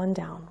roll on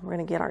down. We're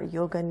going to get our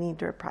Yoga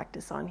Nidra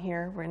practice on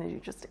here. We're going to do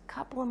just a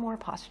couple of more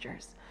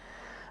postures.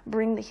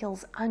 Bring the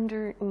heels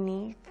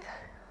underneath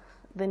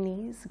the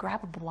knees.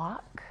 Grab a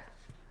block.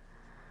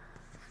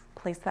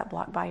 Place that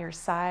block by your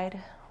side.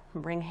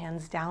 Bring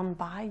hands down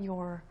by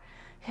your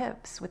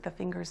hips with the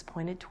fingers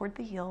pointed toward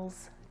the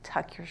heels.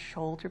 Tuck your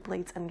shoulder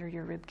blades under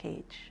your rib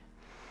cage.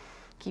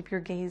 Keep your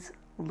gaze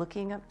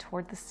looking up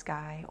toward the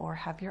sky, or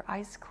have your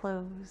eyes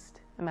closed.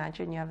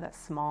 Imagine you have that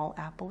small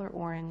apple or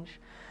orange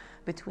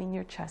between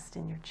your chest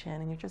and your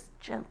chin, and you're just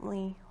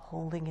gently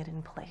holding it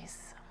in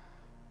place.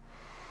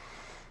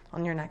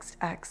 On your next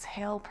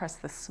exhale, press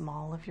the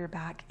small of your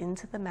back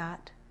into the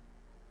mat.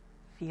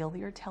 Feel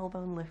your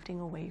tailbone lifting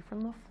away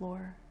from the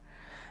floor.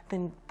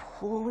 Then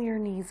pull your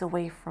knees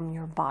away from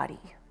your body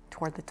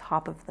toward the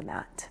top of the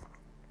mat.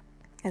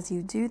 As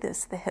you do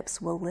this, the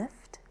hips will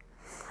lift.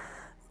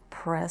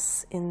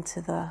 Press into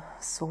the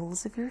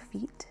soles of your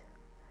feet,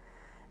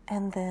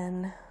 and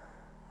then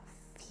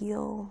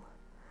feel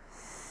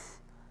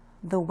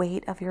the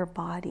weight of your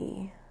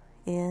body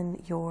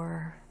in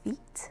your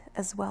feet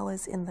as well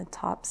as in the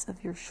tops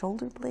of your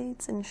shoulder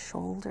blades and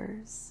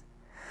shoulders.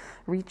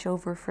 Reach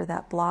over for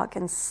that block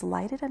and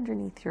slide it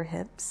underneath your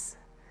hips,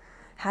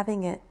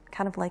 having it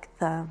kind of like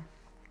the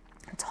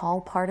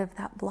tall part of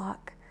that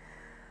block,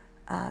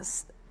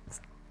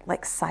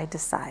 like side to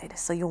side.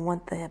 So you'll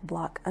want the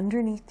block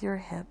underneath your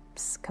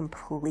hips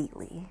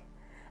completely,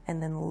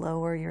 and then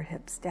lower your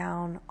hips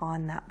down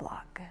on that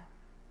block.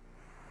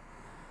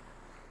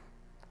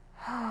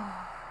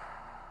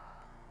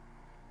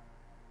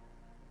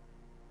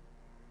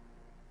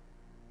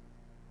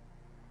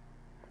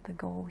 The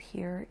goal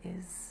here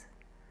is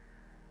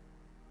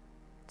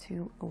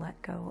to let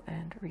go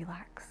and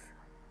relax.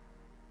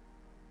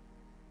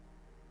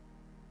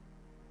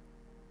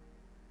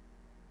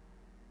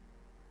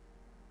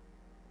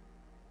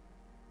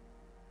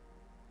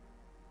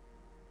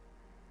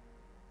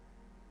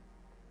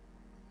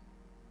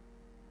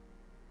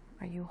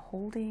 Are you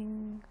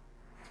holding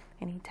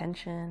any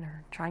tension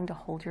or trying to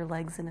hold your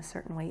legs in a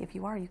certain way? If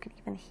you are, you could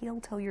even heel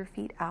toe your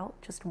feet out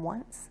just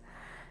once.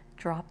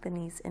 Drop the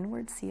knees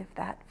inward, see if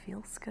that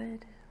feels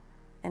good,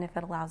 and if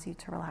it allows you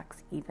to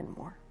relax even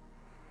more.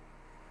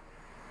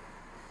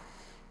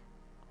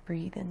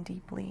 Breathe in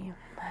deeply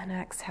and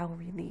exhale,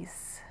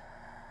 release.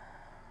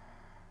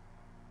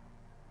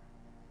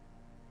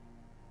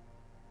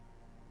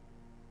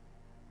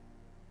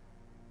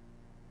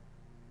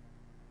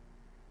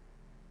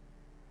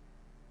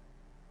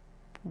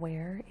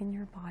 Where in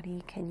your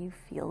body can you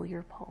feel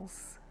your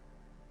pulse?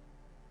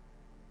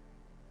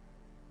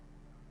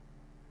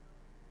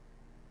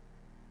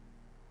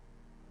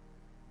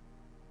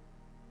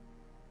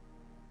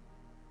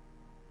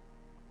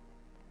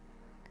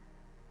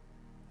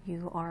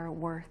 You are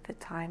worth the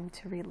time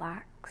to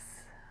relax,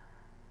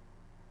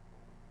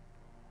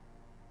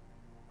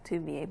 to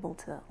be able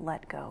to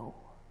let go.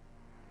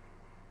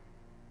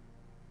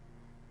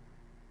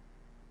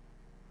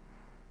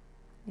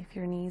 If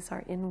your knees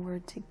are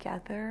inward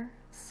together,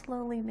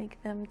 slowly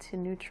make them to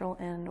neutral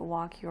and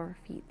walk your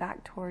feet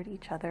back toward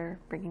each other,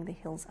 bringing the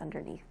heels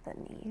underneath the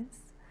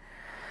knees.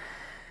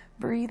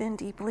 Breathe in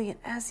deeply, and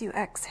as you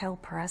exhale,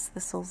 press the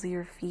soles of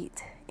your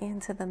feet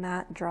into the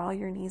mat. Draw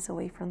your knees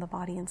away from the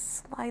body and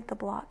slide the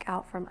block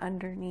out from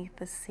underneath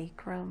the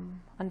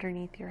sacrum,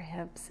 underneath your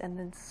hips, and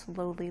then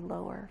slowly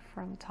lower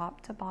from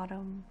top to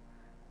bottom,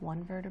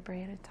 one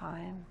vertebrae at a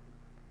time,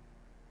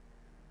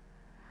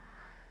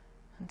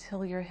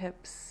 until your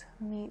hips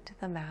meet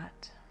the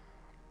mat.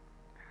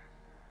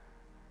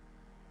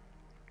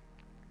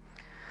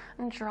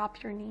 And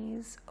drop your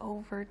knees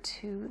over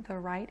to the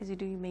right. As you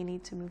do, you may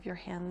need to move your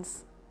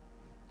hands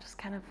just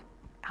kind of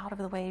out of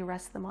the way,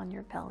 rest them on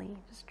your belly.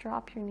 Just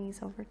drop your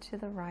knees over to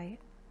the right.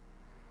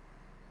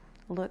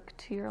 Look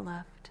to your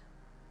left.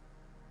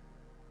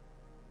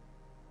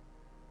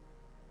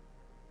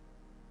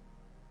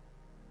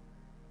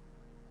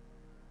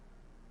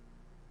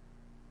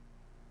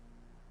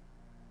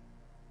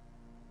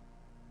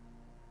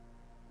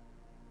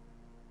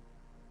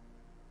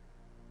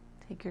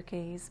 Take your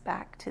gaze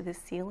back to the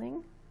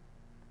ceiling.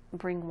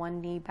 Bring one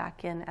knee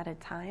back in at a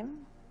time,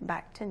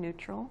 back to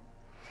neutral.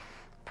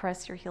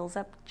 Press your heels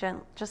up,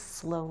 just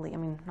slowly,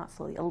 not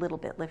slowly, a little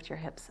bit. Lift your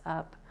hips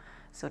up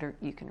so that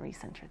you can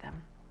recenter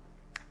them.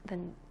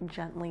 Then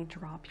gently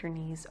drop your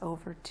knees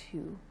over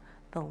to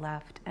the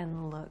left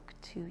and look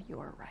to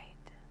your right.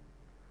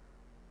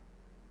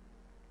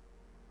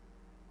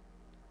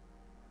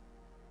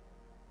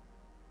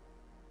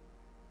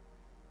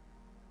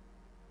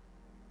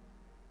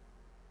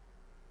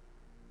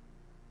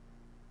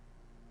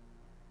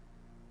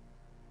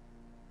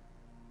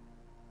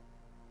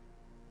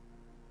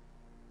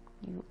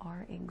 You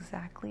are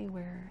exactly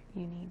where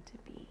you need to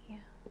be.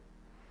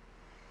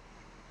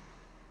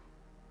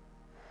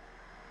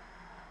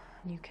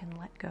 You can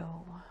let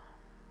go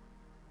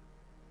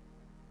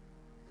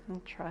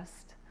and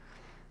trust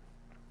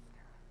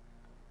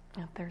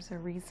that there's a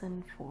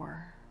reason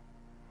for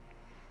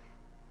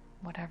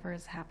whatever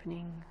is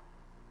happening.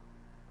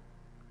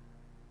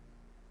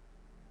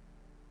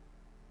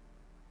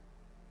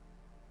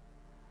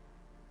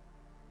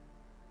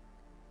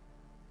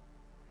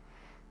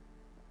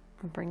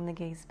 Bring the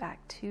gaze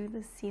back to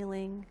the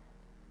ceiling,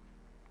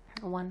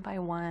 one by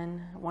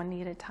one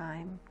knee at a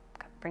time.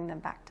 Bring them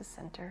back to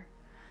center.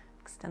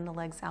 Extend the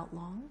legs out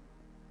long.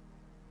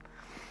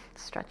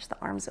 Stretch the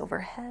arms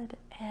overhead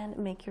and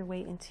make your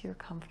way into your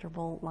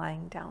comfortable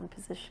lying down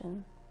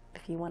position.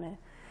 If you want to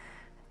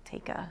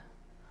take a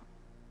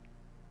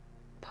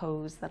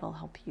pose that'll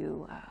help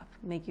you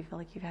make you feel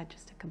like you've had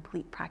just a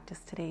complete practice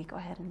today, go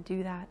ahead and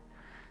do that.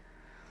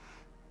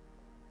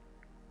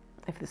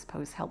 If this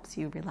pose helps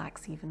you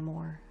relax even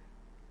more,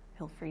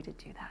 feel free to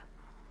do that.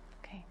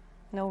 Okay,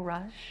 no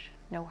rush,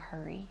 no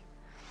hurry.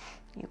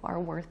 You are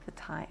worth the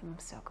time,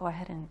 so go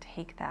ahead and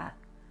take that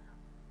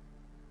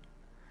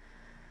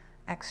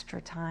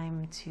extra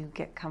time to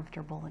get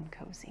comfortable and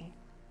cozy.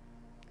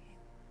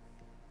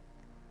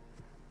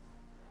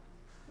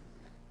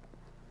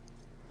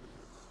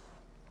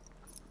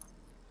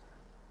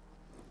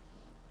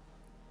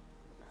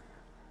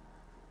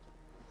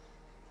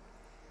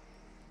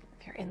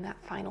 in that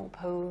final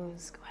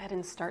pose, go ahead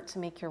and start to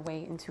make your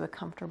way into a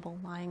comfortable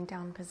lying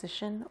down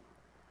position,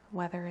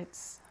 whether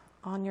it's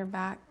on your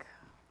back,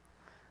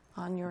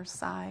 on your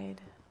side,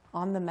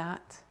 on the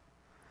mat,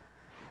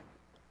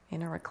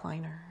 in a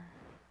recliner,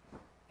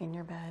 in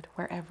your bed,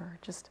 wherever.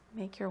 Just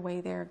make your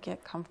way there,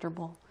 get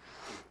comfortable,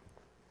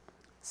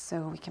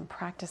 so we can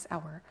practice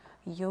our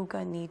Yoga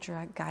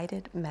Nidra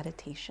guided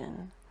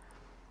meditation.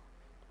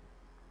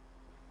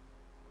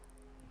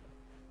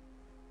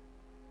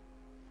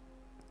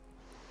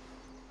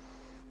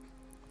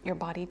 Your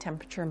body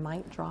temperature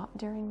might drop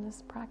during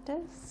this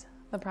practice.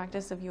 The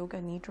practice of Yoga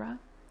Nidra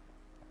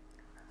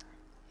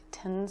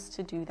tends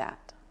to do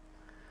that.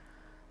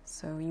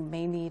 So you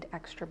may need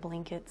extra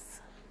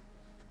blankets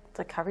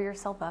to cover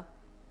yourself up,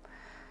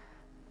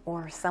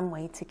 or some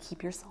way to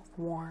keep yourself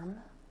warm.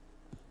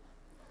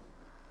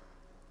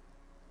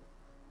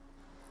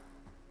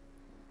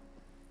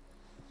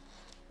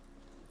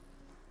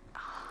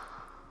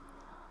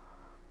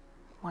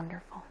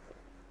 Wonderful.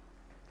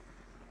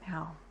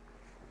 Now,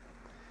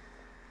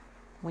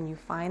 when you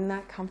find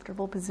that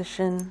comfortable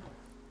position,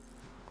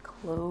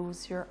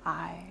 close your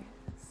eyes.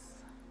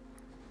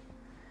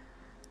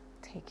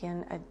 Take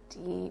in a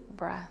deep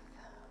breath.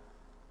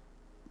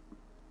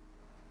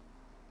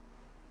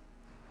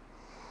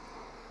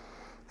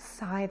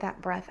 Sigh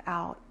that breath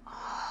out.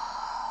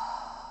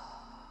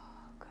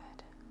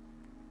 Good.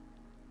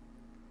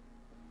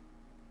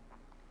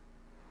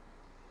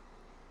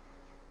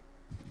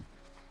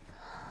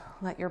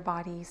 Let your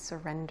body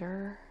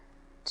surrender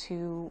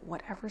to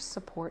whatever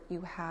support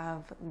you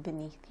have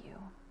beneath you.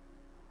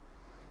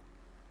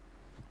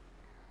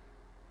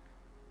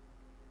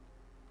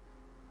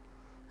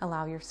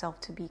 Allow yourself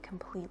to be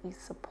completely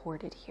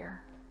supported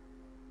here.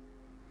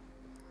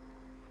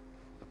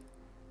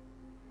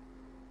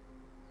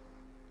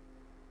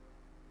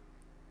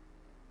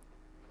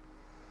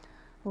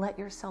 Let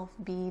yourself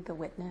be the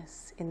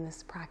witness in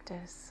this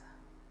practice,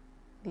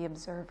 the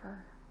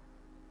observer.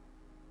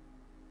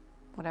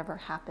 Whatever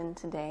happened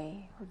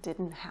today or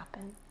didn't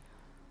happen,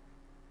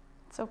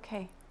 it's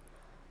okay.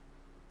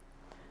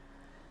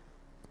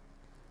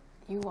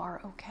 You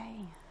are okay.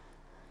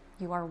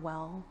 You are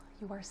well.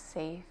 You are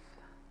safe.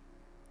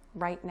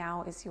 Right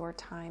now is your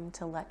time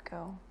to let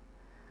go,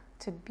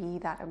 to be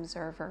that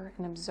observer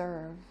and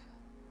observe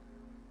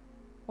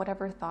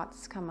whatever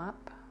thoughts come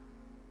up.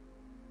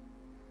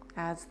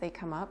 As they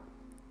come up,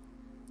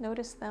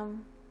 notice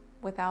them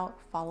without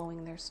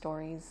following their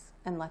stories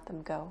and let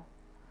them go.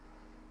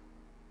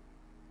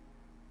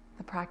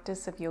 The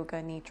practice of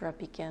Yoga Nidra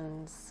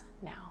begins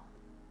now.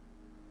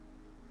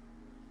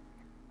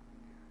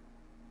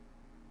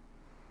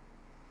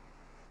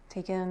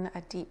 Take in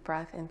a deep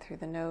breath in through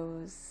the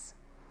nose.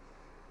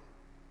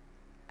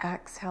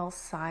 Exhale,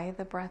 sigh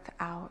the breath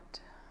out.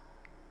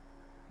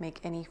 Make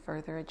any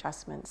further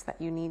adjustments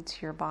that you need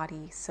to your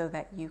body so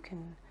that you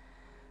can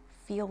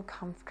feel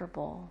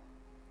comfortable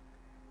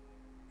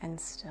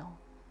and still.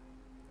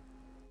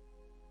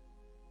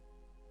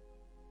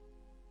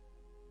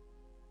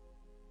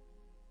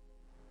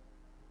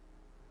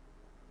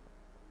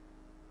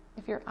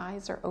 If your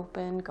eyes are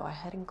open, go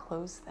ahead and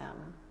close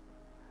them.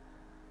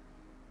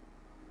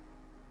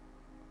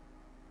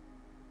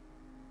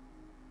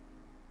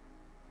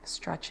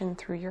 Stretch in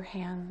through your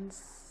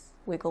hands,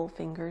 wiggle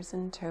fingers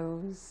and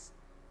toes.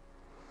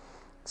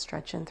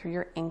 Stretch in through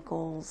your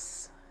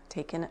ankles.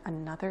 Take in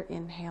another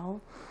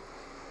inhale.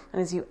 And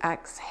as you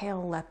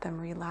exhale, let them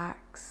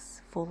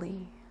relax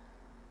fully.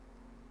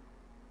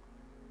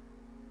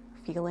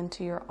 Feel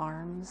into your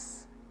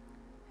arms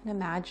and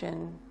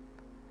imagine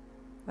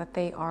that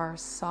they are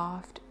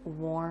soft,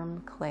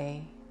 warm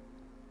clay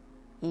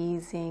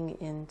easing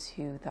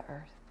into the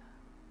earth.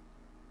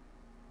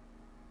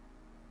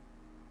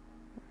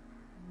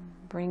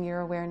 Bring your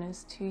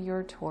awareness to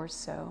your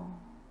torso,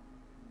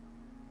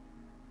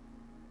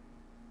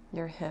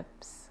 your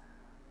hips,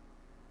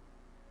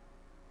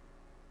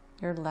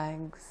 your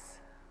legs.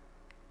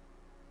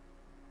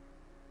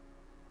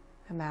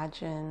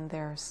 Imagine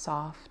they're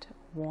soft,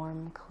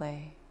 warm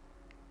clay.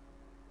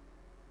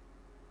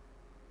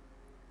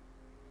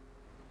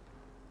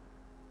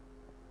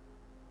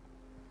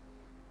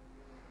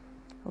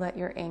 Let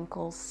your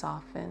ankles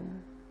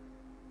soften.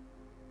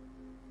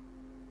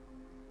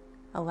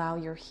 Allow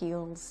your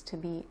heels to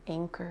be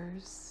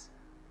anchors.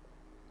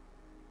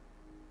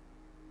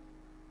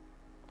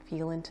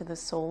 Feel into the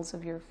soles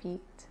of your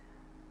feet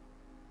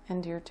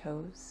and your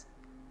toes.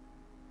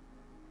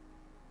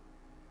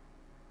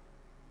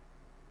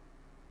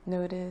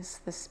 Notice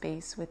the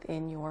space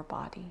within your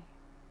body.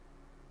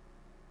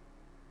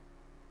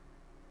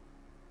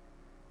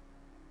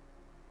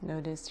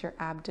 Notice your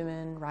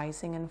abdomen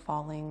rising and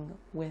falling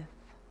with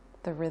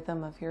the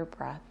rhythm of your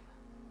breath.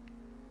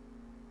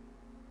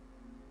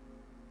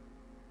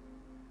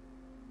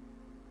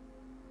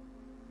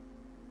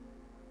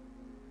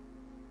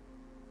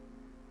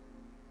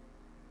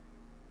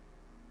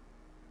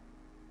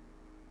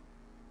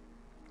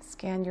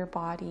 Scan your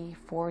body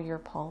for your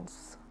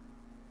pulse.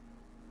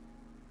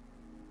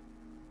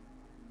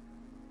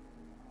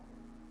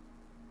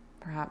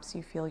 Perhaps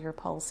you feel your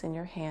pulse in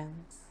your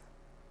hands,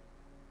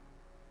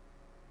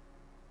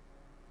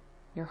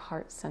 your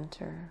heart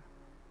center,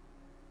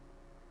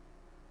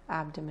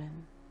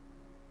 abdomen,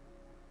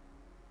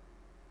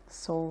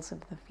 soles of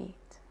the feet.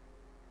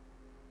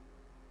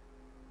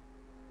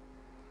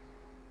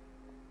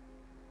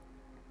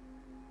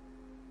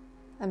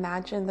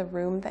 Imagine the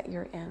room that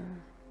you're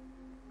in,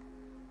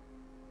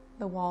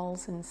 the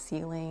walls and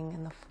ceiling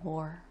and the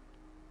floor.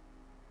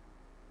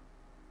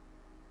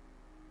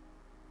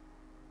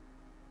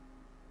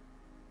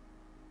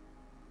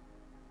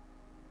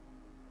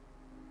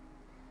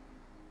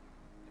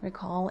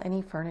 Recall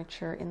any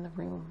furniture in the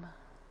room.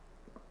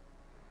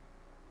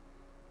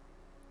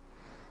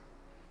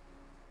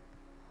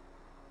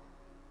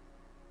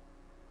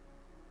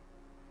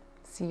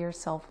 See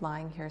yourself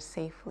lying here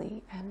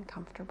safely and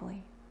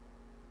comfortably.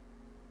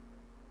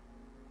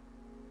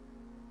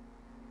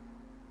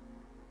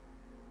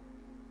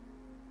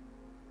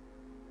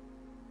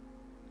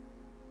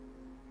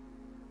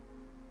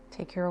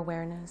 Take your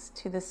awareness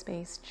to the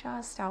space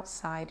just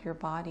outside your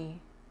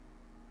body.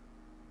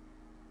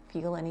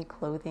 Feel any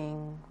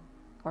clothing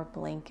or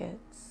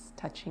blankets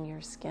touching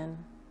your skin.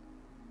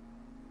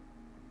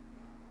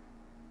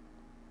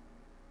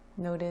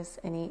 Notice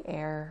any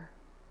air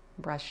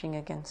brushing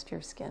against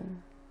your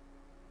skin.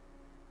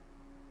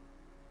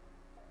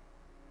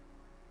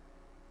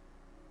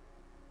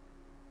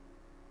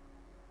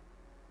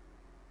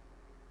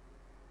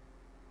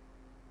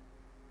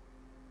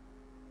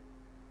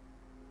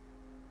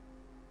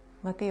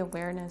 Let the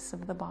awareness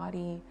of the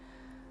body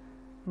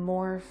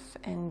morph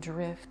and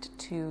drift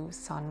to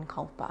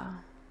Sankalpa.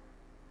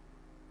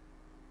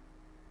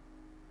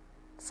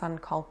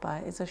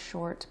 Sankalpa is a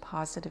short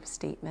positive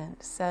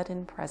statement said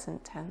in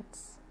present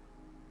tense.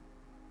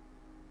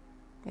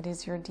 It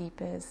is your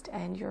deepest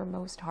and your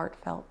most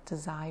heartfelt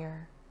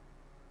desire,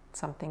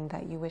 something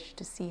that you wish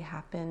to see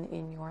happen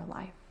in your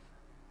life.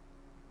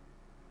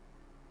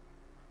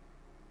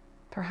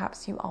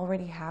 Perhaps you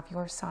already have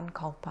your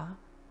Sankalpa.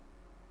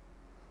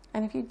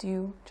 And if you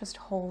do, just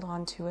hold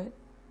on to it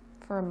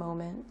for a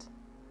moment.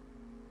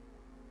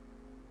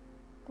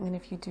 And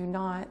if you do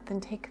not, then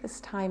take this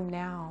time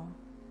now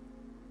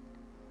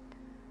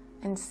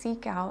and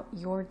seek out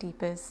your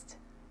deepest,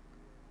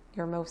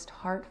 your most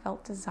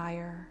heartfelt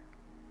desire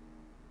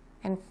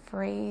and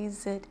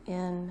phrase it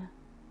in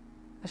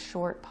a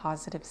short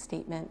positive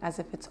statement as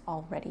if it's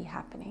already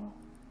happening.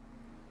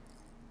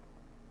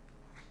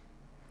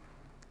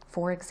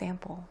 For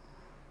example,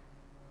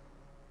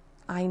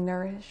 I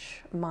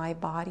nourish my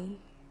body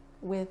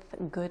with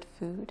good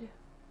food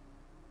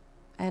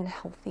and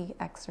healthy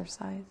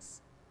exercise.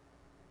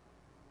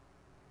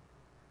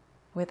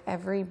 With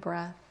every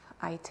breath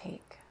I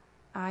take,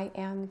 I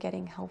am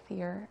getting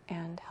healthier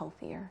and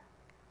healthier.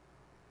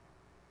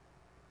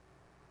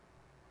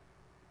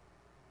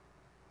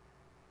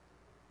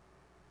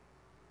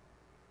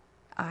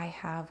 I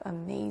have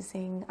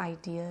amazing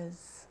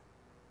ideas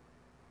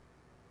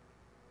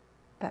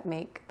that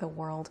make the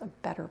world a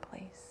better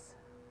place.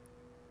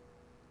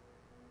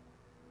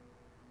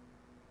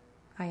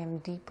 I am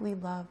deeply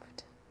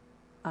loved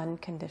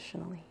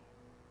unconditionally.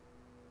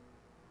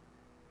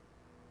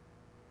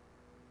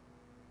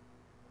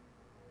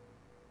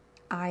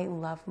 I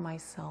love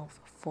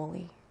myself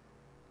fully.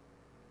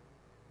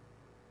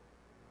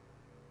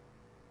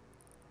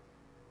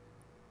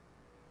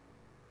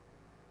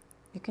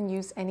 You can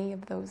use any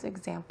of those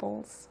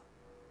examples,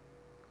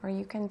 or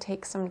you can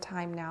take some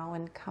time now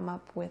and come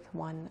up with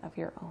one of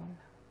your own.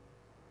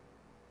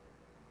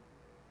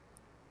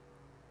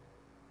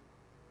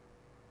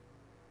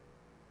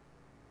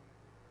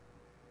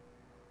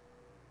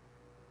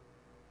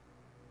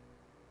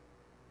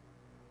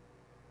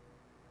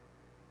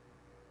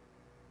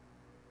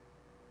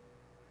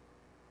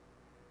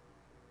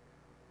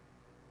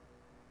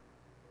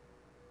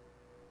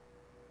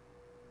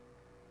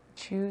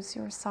 Choose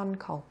your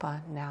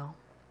Sankalpa now.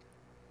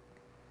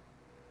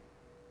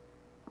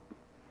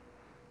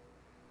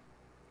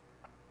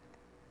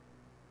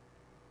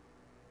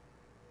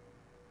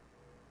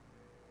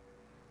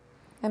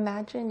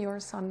 Imagine your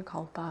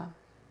Sankalpa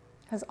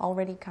has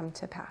already come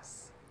to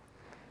pass,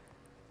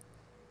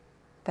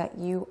 that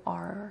you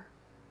are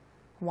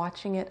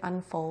watching it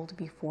unfold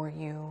before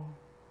you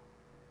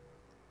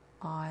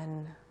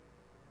on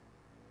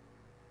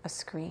a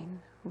screen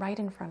right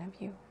in front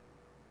of you,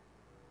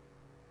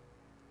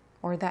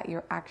 or that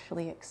you're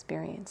actually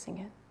experiencing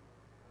it.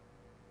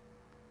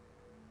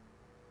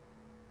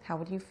 How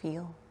would you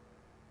feel?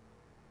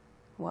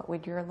 What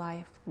would your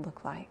life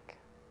look like?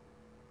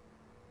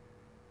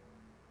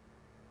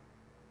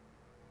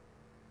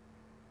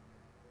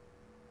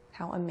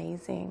 How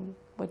amazing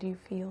would you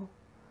feel?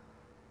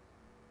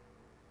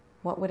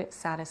 What would it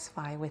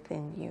satisfy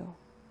within you?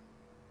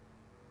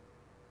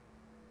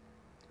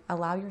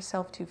 Allow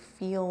yourself to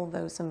feel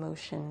those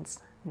emotions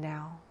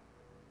now.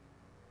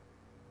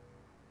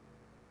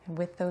 And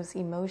with those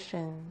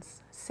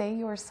emotions, say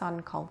your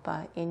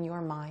Sankalpa in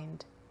your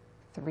mind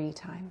 3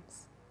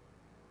 times.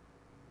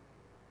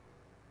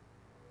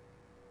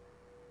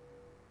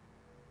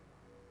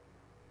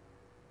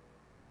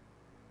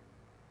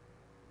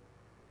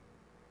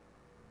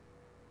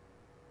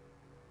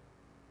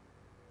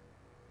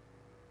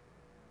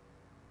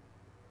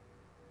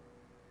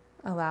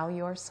 Allow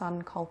your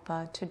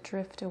sankalpa to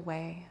drift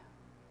away.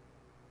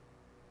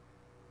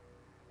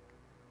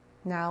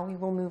 Now we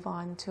will move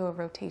on to a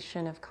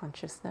rotation of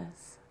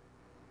consciousness.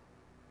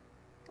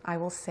 I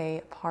will say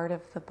a part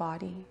of the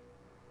body.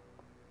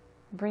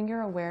 Bring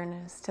your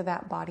awareness to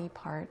that body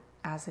part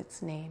as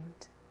it's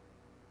named.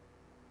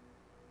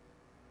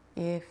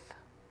 If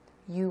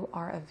you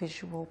are a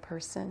visual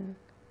person,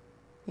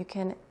 you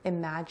can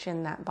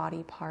imagine that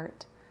body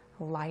part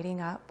lighting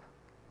up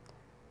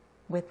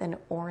with an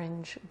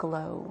orange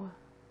glow.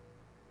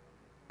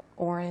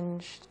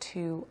 Orange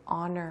to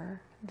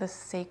honor the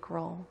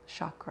sacral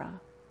chakra,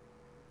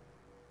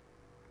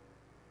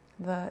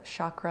 the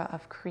chakra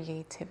of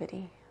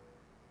creativity.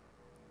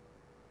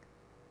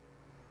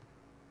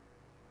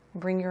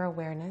 Bring your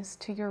awareness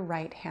to your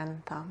right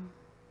hand thumb,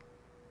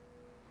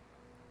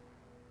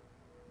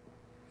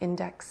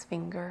 index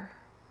finger,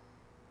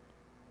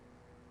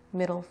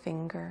 middle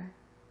finger,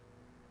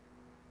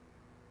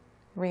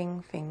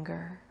 ring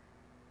finger,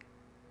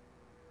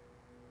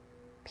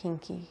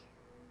 pinky,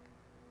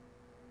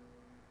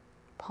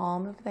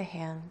 palm of the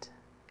hand,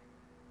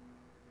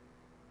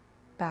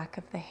 back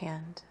of the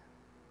hand,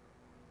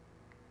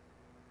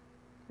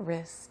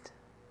 wrist,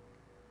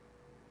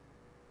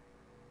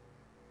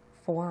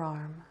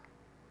 forearm,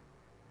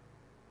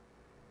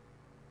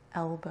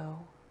 elbow,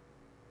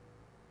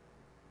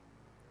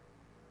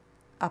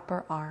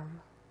 upper arm,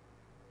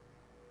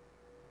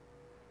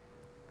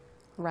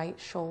 right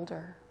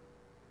shoulder,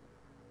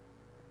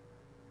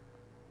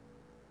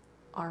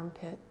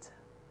 armpit,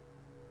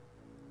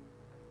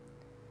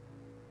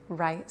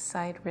 right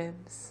side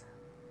ribs,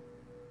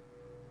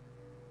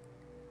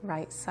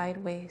 right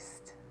side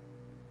waist,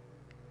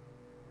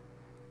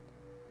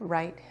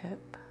 right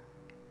hip,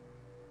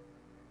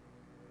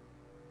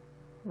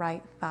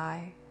 right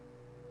thigh,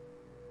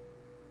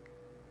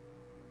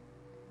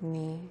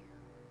 knee,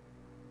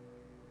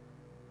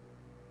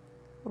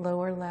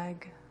 lower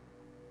leg,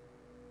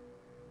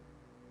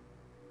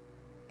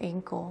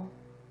 ankle,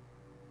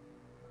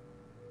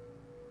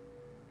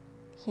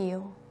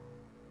 heel,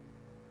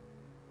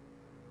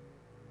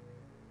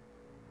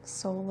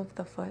 sole of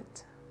the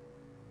foot,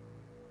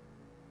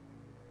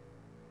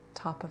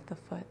 top of the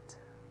foot,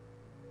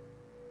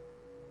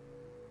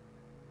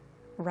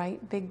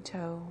 right big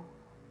toe,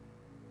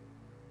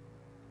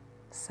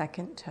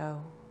 second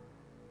toe,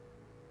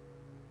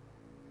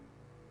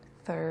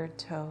 third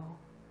toe,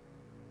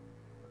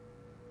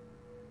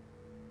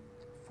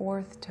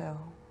 fourth toe,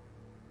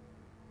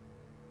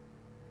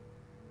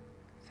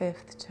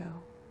 fifth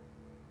toe.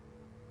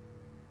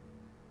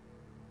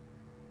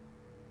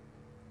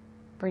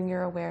 Bring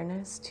your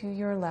awareness to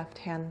your left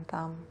hand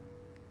thumb,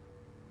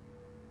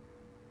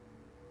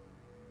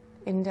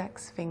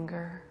 index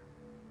finger,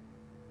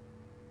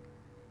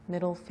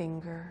 middle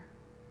finger,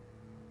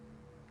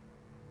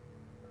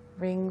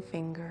 ring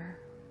finger,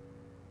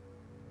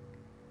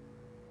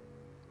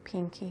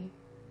 pinky,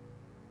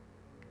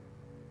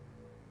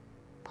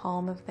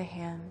 palm of the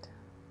hand,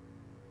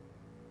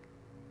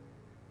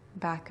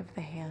 back of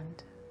the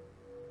hand,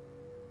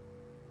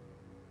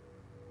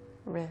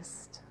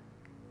 wrist,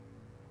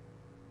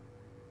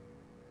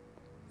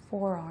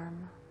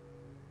 forearm,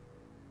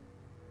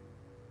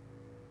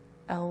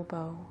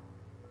 elbow,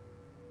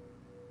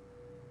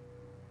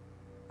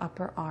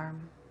 upper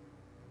arm,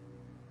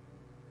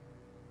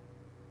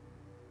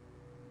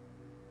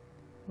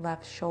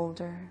 left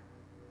shoulder,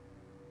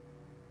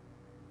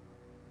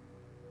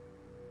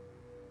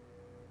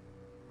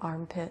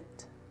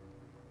 armpit,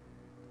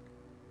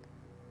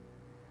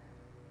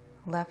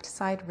 left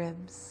side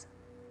ribs,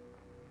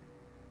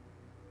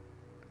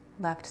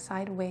 left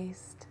side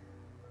waist,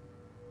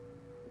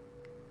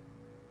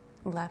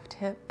 left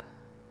hip,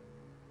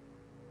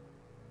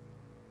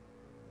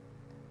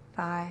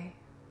 thigh,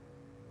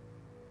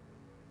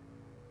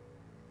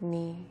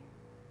 knee,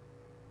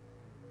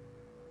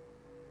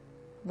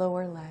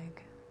 lower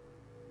leg,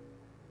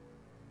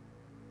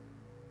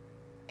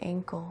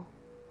 ankle,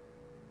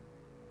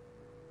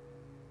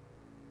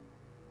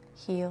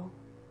 heel,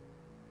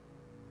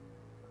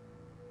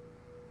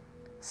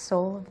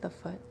 sole of the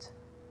foot,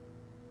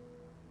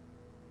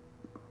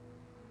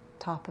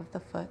 top of the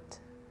foot,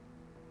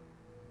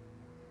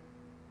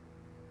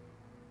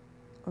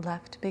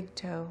 left big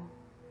toe,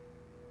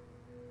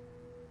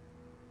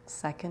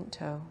 second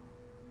toe,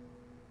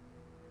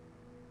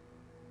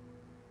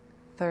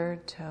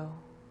 third toe,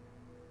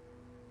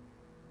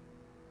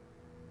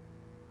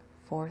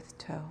 fourth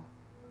toe,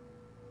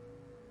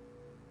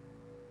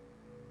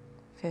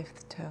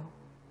 fifth toe.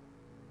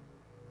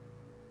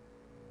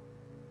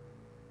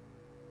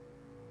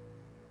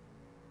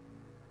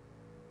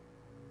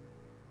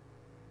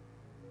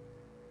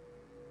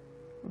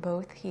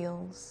 Both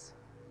heels,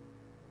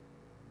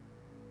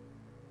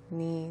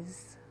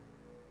 knees,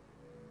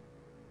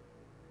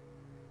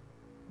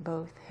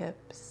 both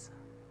hips,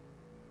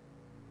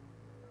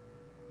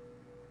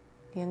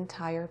 the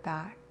entire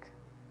back,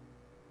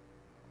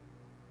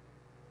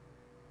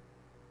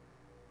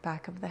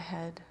 back of the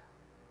head,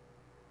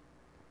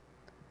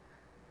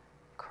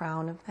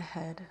 crown of the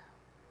head,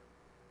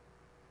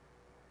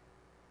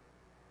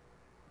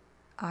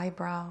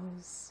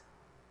 eyebrows,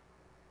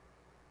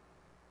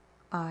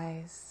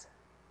 eyes,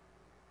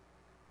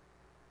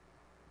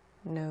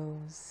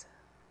 nose,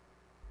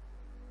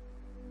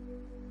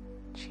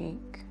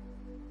 cheek,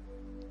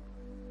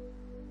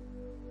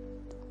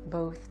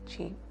 both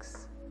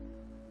cheeks,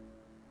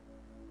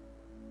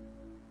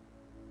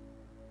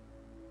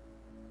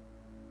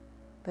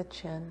 the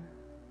chin,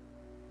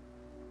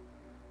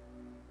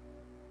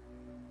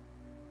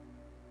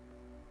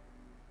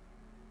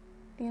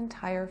 the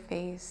entire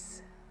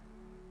face,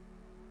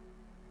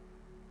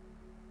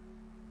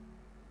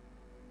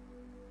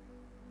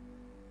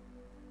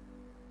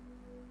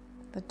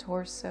 the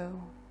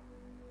torso,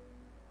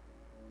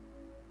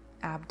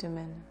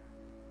 abdomen,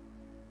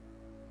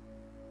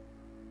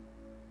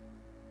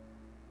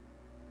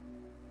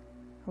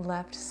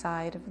 left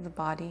side of the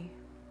body,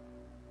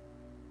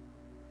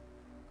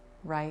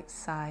 right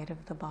side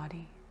of the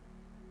body,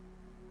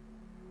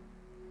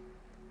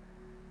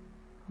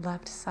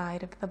 left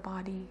side of the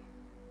body,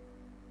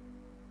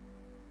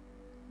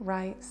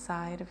 right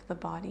side of the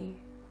body,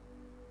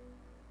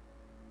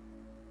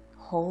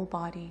 whole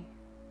body,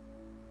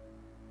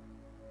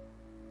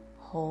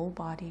 whole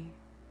body,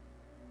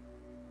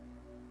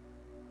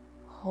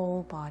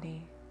 whole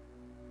body.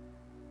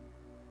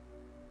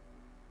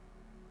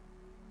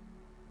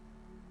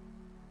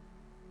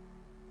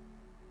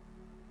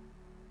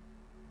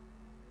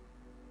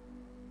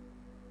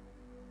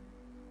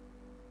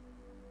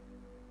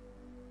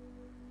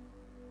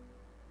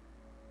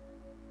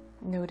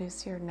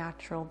 Notice your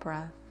natural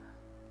breath.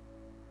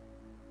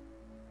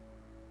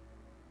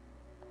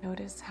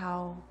 Notice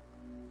how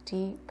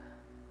deep,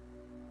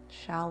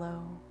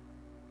 shallow,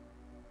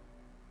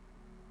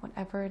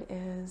 whatever it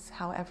is,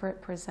 however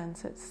it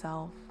presents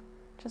itself,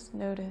 just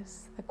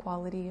notice the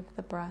quality of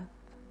the breath.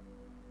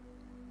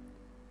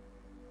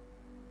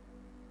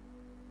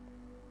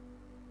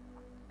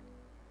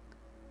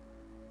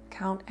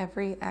 Count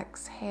every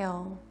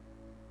exhale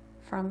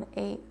from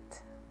 8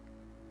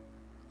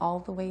 all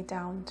the way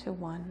down to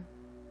 1.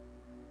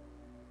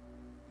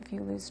 If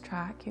you lose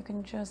track, you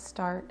can just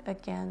start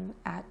again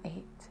at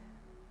 8.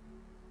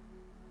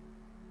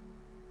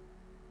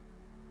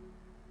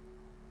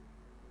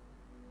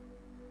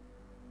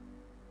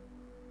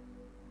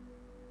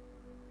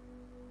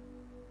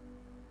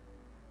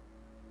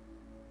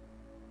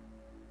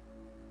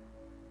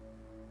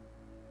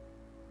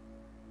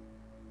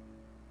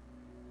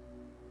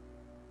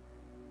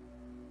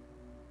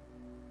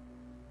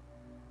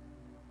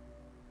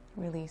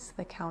 Release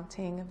the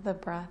counting of the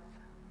breath.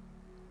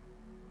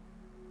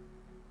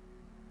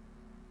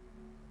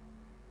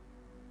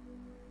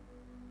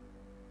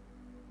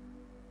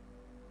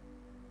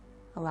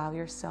 Allow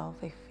yourself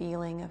a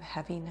feeling of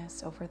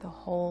heaviness over the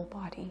whole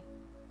body.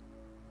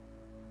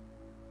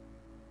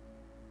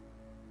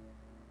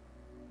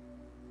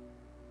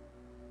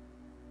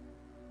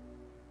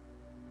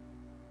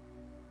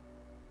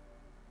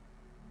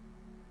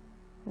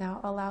 Now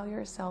allow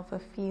yourself a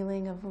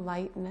feeling of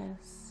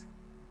lightness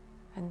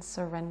and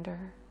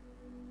surrender.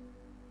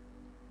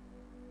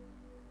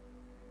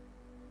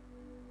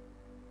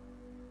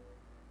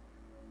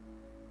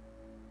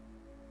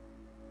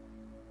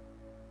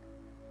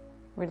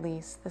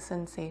 Release the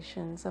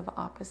sensations of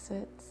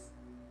opposites.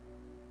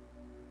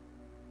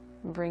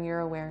 Bring your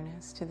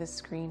awareness to the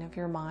screen of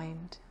your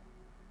mind.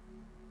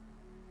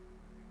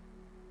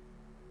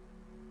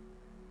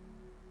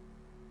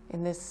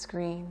 In this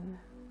screen,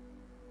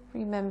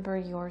 remember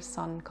your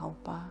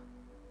sankalpa,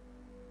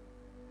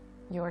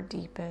 your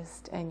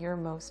deepest and your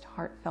most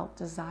heartfelt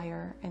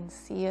desire, and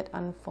see it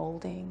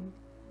unfolding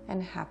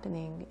and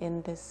happening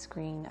in this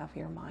screen of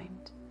your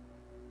mind.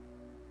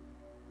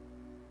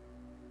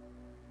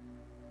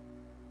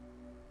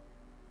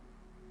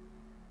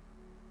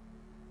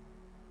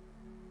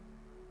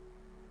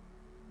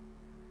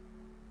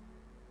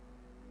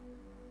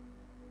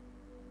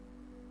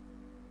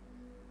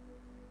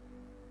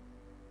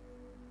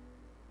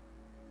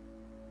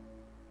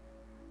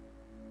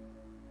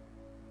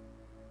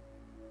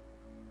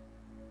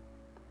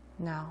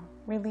 Now,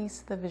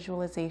 release the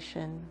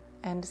visualization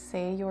and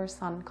say your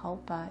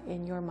sankalpa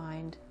in your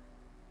mind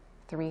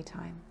 3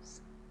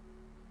 times.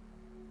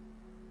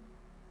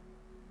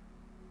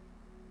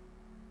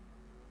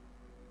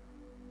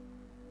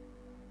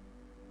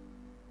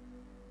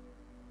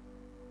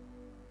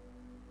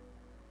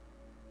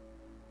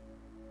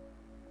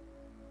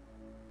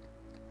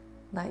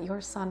 Let your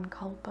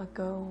sankalpa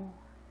go.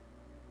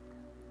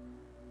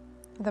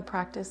 The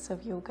practice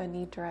of Yoga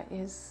Nidra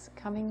is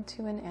coming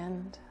to an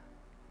end.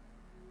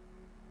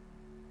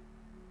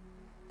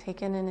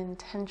 Take in an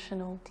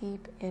intentional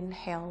deep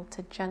inhale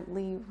to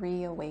gently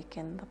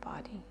reawaken the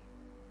body.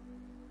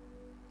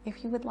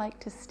 If you would like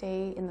to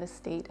stay in the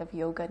state of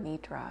Yoga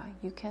Nidra,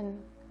 you can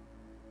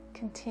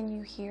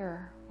continue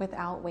here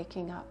without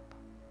waking up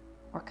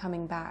or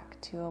coming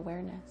back to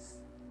awareness.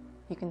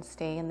 You can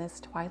stay in this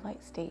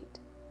twilight state,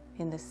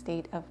 in the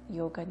state of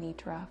Yoga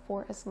Nidra,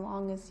 for as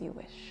long as you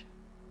wish.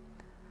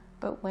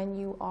 But when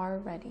you are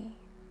ready,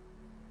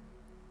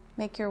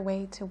 make your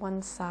way to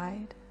one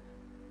side.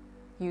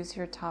 use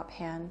your top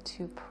hand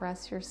to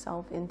press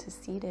yourself into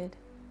seated.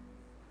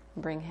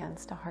 Bring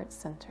hands to heart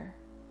center.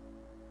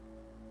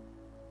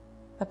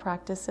 The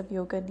practice of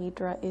Yoga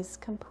Nidra is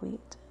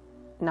complete.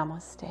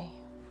 Namaste.